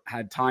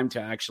had time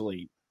to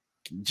actually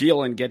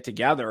gel and get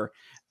together,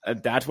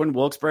 that's when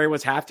Wilkes-Barre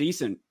was half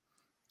decent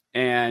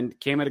and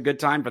came at a good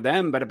time for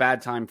them, but a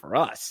bad time for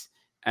us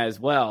as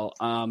well.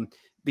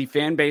 The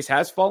fan base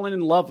has fallen in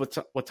love with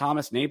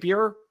Thomas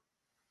Napier.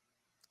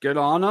 Good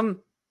on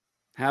him.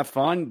 Have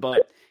fun,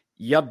 but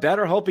you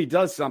better hope he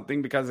does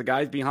something because the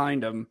guys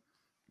behind him,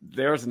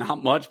 there's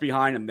not much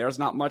behind him. There's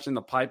not much in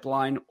the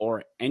pipeline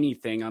or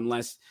anything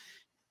unless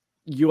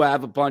you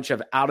have a bunch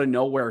of out of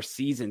nowhere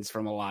seasons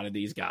from a lot of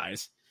these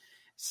guys.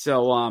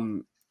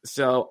 So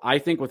I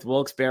think with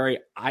Wilkes-Barre,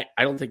 I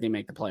don't think they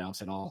make the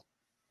playoffs at all.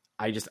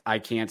 I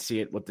can't see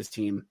it with this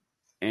team.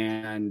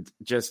 And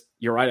just,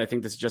 you're right. I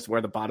think this is just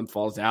where the bottom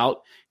falls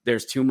out.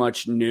 There's too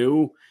much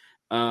new.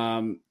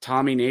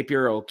 Tommy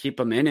Napier will keep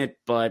them in it,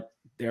 but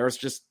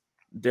there's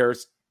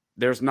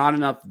not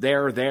enough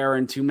there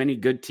and too many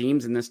good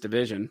teams in this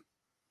division.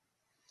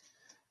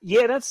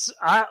 Yeah,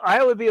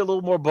 I would be a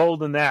little more bold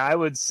than that. I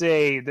would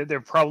say that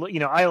they're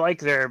probably, I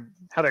like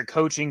how their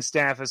coaching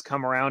staff has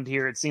come around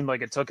here. It seemed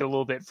like it took a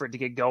little bit for it to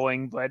get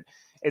going, but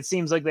it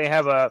seems like they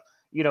have a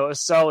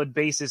solid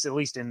basis, at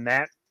least in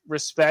that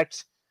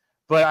respect.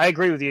 But I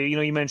agree with you.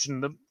 You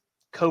mentioned the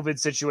COVID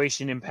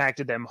situation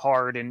impacted them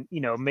hard and,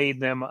 made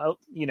them,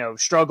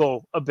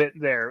 struggle a bit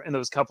there in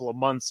those couple of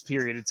months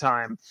period of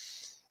time.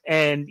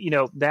 And,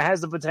 that has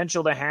the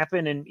potential to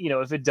happen. And,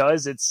 if it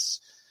does,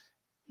 it's,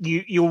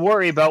 you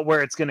worry about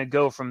where it's going to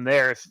go from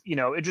there. If,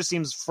 it just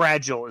seems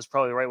fragile is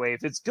probably the right way.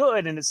 If it's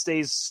good and it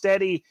stays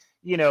steady,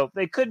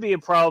 they could be a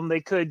problem.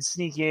 They could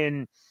sneak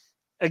in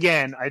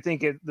again. I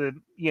think the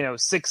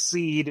 6th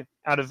seed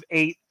out of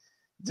 8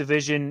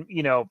 division,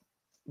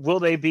 will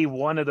they be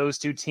one of those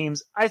two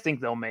teams? I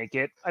think they'll make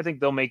it. I think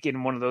they'll make it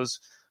in one of those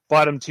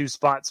bottom 2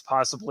 spots,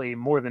 possibly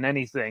more than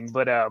anything.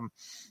 But, I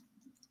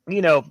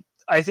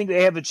think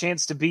they have a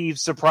chance to be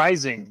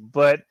surprising,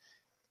 but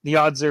the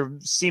odds are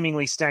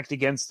seemingly stacked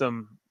against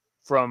them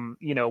from,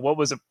 what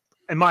was,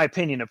 in my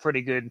opinion, a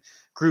pretty good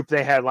group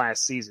they had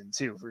last season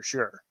too, for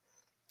sure.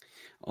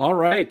 All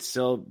right.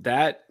 So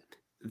that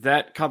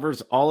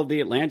covers all of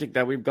the Atlantic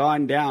that we've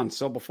gone down.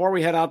 So before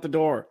we head out the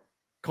door,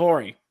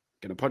 Corey,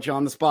 going to put you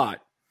on the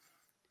spot.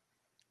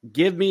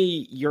 Give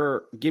me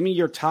your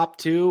top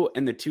 2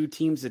 and the 2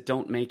 teams that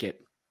don't make it.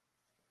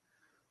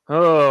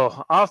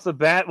 Oh, off the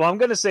bat, well, I'm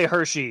going to say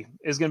Hershey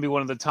is going to be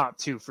one of the top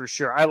 2 for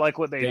sure. I like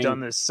what they've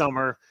done this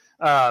summer.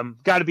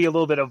 Got to be a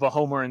little bit of a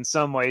homer in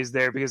some ways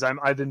there because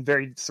I've been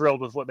very thrilled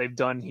with what they've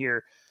done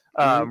here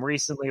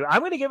recently.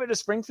 I'm going to give it to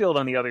Springfield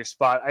on the other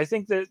spot. I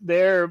think that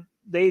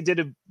they did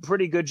a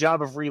pretty good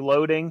job of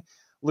reloading.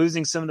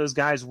 Losing some of those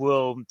guys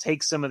will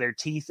take some of their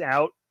teeth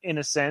out in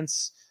a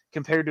sense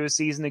compared to a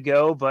season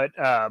ago, but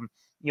they'll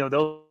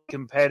be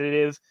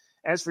competitive.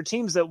 As for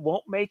teams that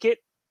won't make it,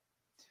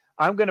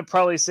 I'm going to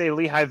probably say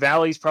Lehigh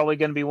Valley is probably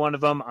going to be one of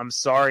them. I'm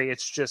sorry.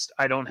 It's just,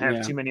 I don't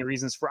have too many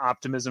reasons for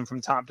optimism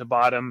from top to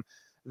bottom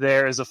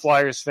there. As a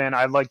Flyers fan,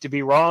 I'd like to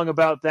be wrong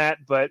about that,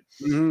 but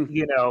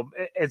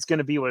it's going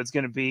to be what it's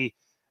going to be.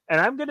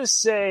 And I'm going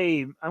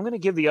to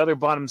give the other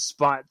bottom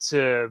spot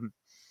to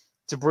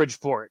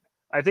Bridgeport.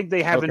 I think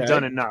they haven't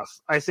done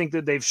enough. I think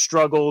that they've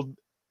struggled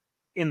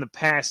in the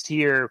past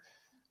here.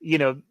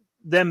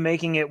 Them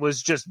making it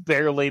was just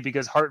barely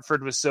because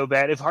Hartford was so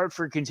bad. If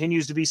Hartford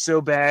continues to be so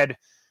bad,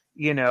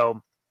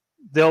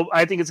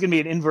 I think it's going to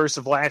be an inverse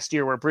of last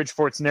year where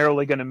Bridgeport's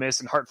narrowly going to miss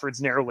and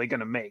Hartford's narrowly going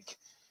to make.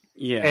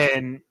 Yeah.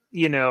 And,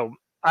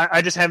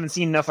 I just haven't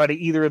seen enough out of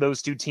either of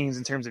those two teams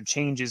in terms of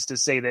changes to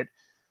say that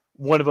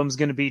one of them is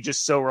going to be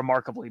just so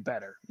remarkably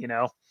better,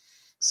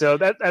 So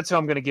that's who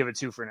I'm going to give it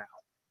to for now.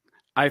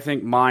 I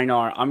think mine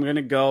are. I'm going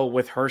to go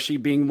with Hershey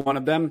being one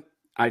of them.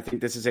 I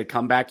think this is a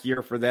comeback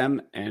year for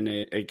them and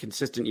a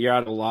consistent year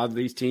out of a lot of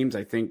these teams.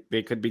 I think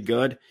they could be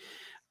good.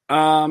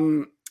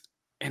 And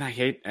I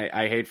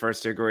hate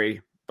First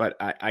Degree, but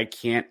I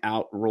can't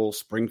outrule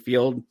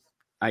Springfield.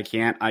 I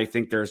can't. I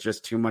think there's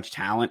just too much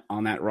talent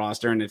on that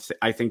roster. And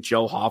I think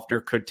Joe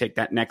Hoffner could take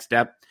that next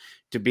step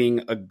to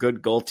being a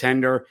good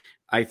goaltender.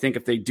 I think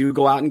if they do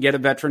go out and get a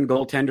veteran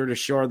goaltender to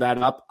shore that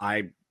up,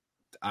 I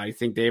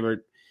think they have a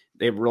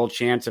real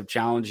chance of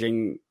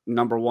challenging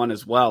number one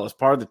as well. As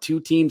part of the two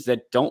teams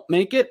that don't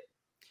make it,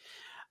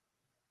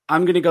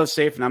 I'm going to go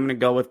safe, and I'm going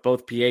to go with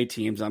both PA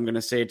teams. I'm going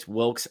to say it's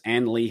Wilkes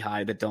and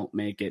Lehigh that don't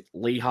make it.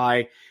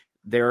 Lehigh,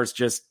 there's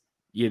just,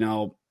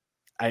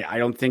 I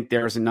don't think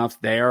there's enough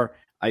there.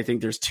 I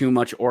think there's too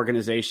much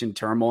organization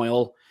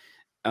turmoil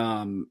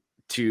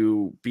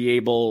to be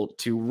able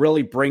to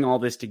really bring all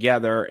this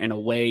together in a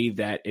way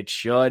that it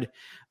should.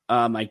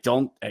 I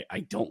don't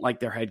like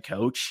their head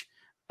coach.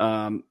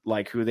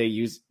 Like who they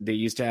used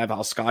to have,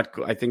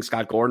 I think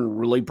Scott Gordon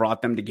really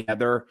brought them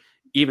together,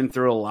 even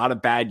through a lot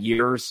of bad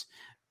years.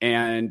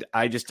 And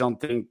I just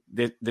don't think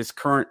that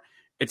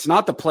it's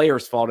not the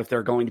players' fault if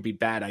they're going to be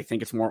bad. I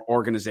think it's more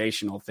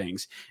organizational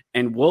things.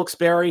 And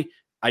Wilkes-Barre,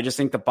 I just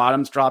think the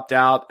bottom's dropped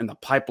out and the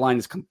pipeline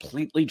is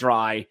completely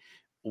dry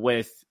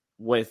with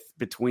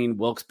between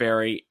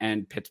Wilkes-Barre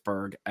and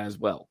Pittsburgh as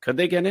well. Could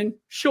they get in?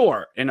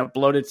 Sure. In a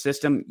bloated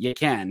system, you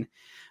can.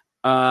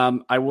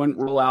 I wouldn't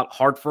rule out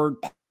Hartford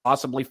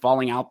possibly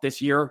falling out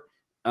this year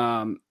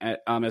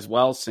as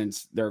well,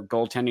 since their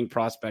goaltending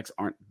prospects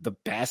aren't the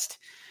best.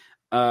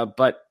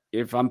 But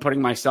if I'm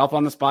putting myself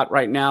on the spot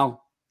right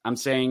now, I'm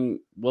saying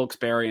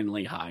Wilkes-Barre and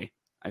Lehigh.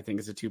 I think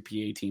it's the two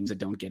PA teams that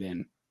don't get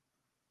in.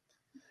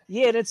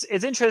 Yeah, and it's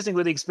interesting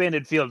with the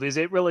expanded field because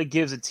it really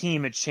gives a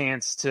team a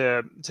chance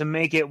to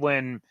make it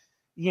when,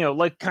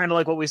 like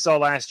what we saw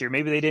last year.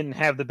 Maybe they didn't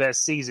have the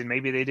best season.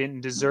 Maybe they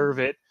didn't deserve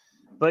it.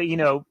 But,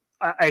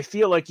 I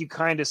feel like you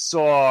kind of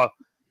saw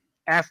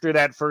after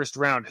that first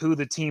round who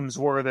the teams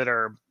were that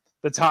are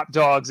the top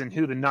dogs and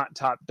who the not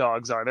top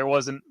dogs are. There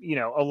wasn't,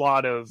 a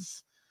lot of,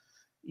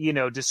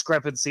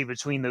 discrepancy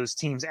between those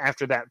teams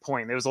after that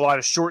point. There was a lot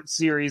of short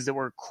series that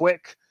were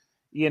quick.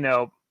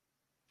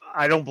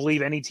 I don't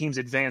believe any teams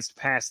advanced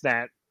past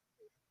that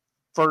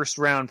first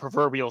round,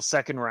 proverbial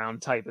second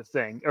round type of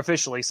thing.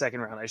 Officially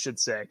second round, I should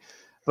say.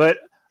 But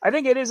I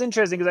think it is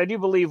interesting because I do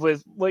believe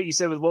with what you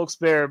said with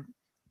Wilkes-Barre,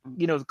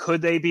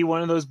 could they be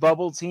one of those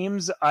bubble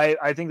teams?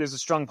 I think there's a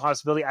strong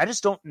possibility. I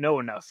just don't know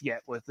enough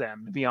yet with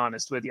them, to be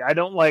honest with you. I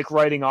don't like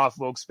writing off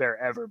Wilkes-Barre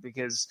ever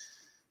because,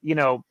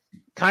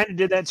 kind of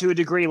did that to a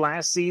degree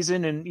last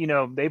season and,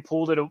 they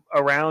pulled it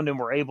around and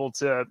were able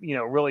to,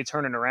 really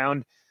turn it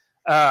around.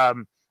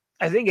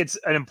 I think it's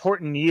an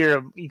important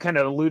year. You kind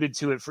of alluded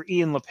to it for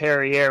Ian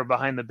LaPerriere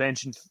behind the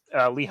bench in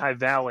Lehigh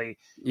Valley.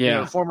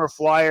 Yeah. Former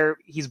Flyer.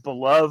 He's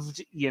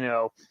beloved,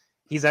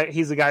 He's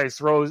the guy who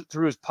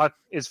threw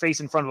his face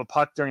in front of a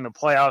puck during the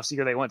playoffs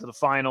year they went to the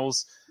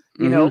finals.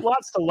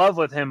 Lots to love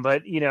with him,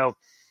 but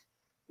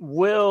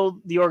will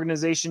the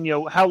organization,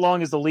 how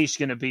long is the leash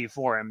going to be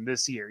for him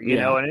this year?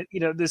 And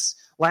this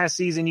last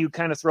season you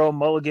kind of throw a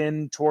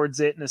mulligan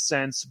towards it in a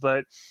sense,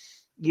 but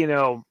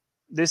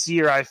this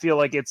year I feel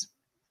like it's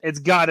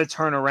got to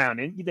turn around,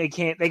 and they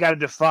got to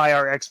defy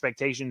our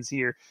expectations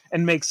here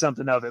and make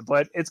something of it.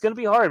 But it's going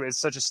to be hard. It's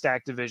such a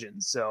stacked division,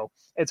 so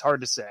it's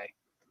hard to say.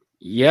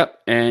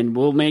 Yep, and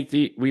we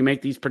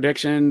make these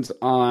predictions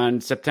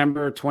on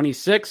September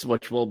 26th,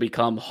 which will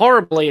become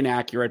horribly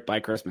inaccurate by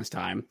Christmas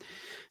time.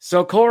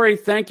 So, Corey,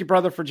 thank you,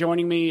 brother, for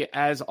joining me.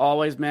 As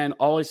always, man,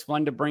 always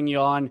fun to bring you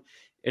on.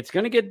 It's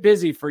going to get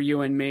busy for you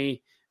and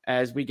me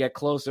as we get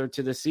closer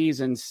to the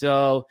season.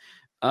 So,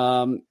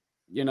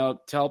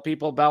 tell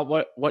people about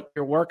what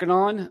you're working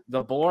on.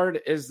 The board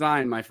is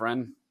thine, my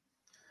friend.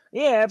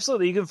 Yeah,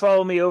 absolutely. You can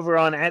follow me over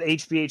on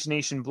 @HBH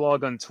Nation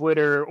blog on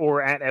Twitter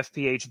or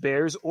 @FPH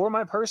Bears or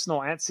my personal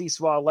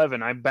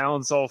 @CSWA11. I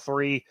balance all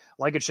three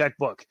like a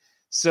checkbook.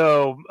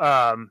 So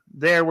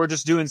there we're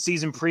just doing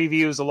season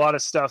previews. A lot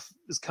of stuff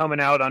is coming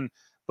out on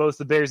both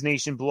the Bears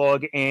Nation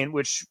blog, and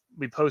which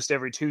we post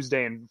every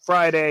Tuesday and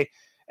Friday,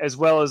 as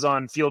well as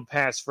on Field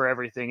Pass for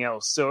everything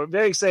else. So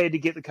very excited to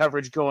get the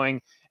coverage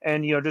going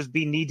and, just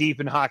be knee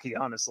deep in hockey,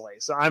 honestly.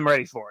 So I'm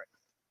ready for it.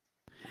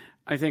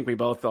 I think we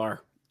both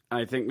are.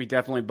 I think we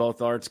definitely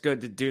both are. It's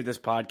good to do this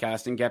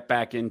podcast and get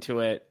back into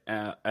it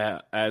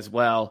as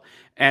well.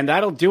 And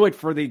that'll do it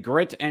for the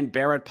Grit and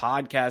Bear It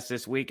podcast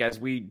this week, as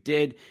we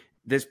did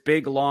this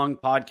big, long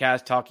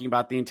podcast talking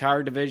about the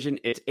entire division.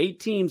 It's 8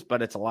 teams,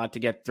 but it's a lot to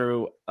get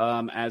through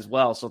as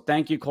well. So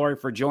thank you, Corey,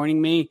 for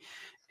joining me.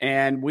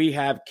 And we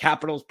have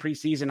Capitals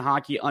preseason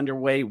hockey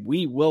underway.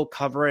 We will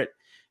cover it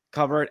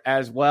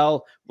as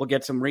well. We'll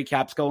get some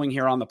recaps going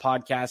here on the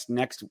podcast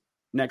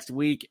next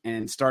week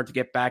and start to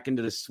get back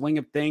into the swing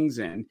of things.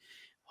 And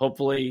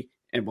hopefully,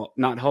 and well,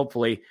 not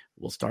hopefully,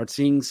 we'll start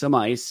seeing some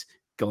ice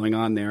going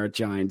on there at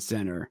Giants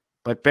Center.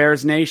 But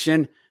Bears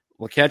Nation,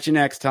 we'll catch you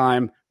next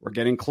time. We're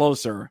getting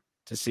closer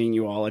to seeing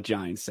you all at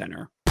Giants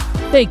Center.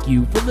 Thank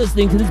you for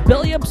listening to this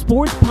Belly Up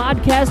Sports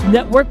Podcast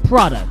Network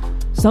product.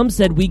 Some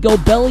said we go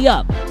belly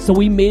up, so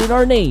we made it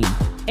our name,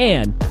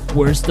 and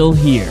we're still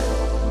here.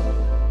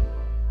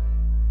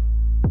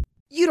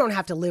 You don't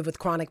have to live with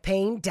chronic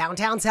pain.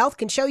 Downtown's Health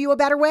can show you a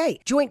better way.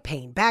 Joint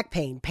pain, back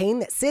pain, pain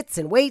that sits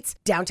and waits.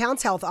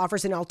 Downtown's Health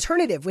offers an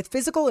alternative with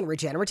physical and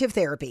regenerative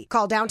therapy.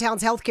 Call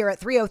Downtown's Healthcare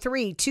at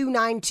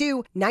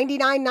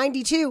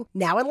 303-292-9992,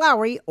 now in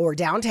Lowry or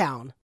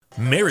downtown.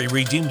 Mary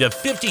redeemed a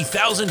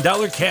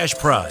 $50,000 cash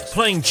prize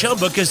playing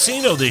Chumba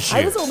Casino this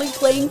year. I was only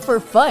playing for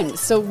fun,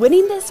 so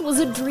winning this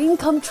was a dream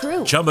come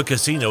true. Chumba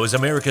Casino is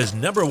America's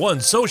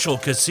 #1 social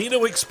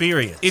casino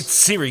experience. It's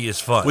serious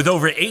fun. With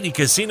over 80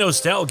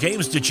 casino-style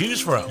games to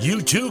choose from,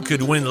 you too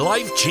could win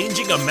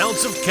life-changing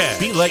amounts of cash.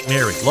 Be like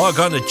Mary. Log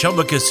on to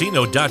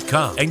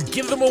ChumbaCasino.com and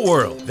give them a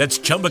whirl. That's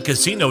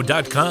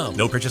ChumbaCasino.com.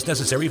 No purchase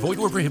necessary. Void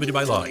where prohibited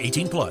by law.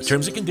 18+.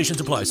 Terms and conditions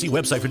apply. See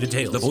website for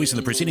details. The voice in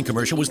the preceding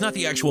commercial was not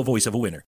the actual voice of a winner.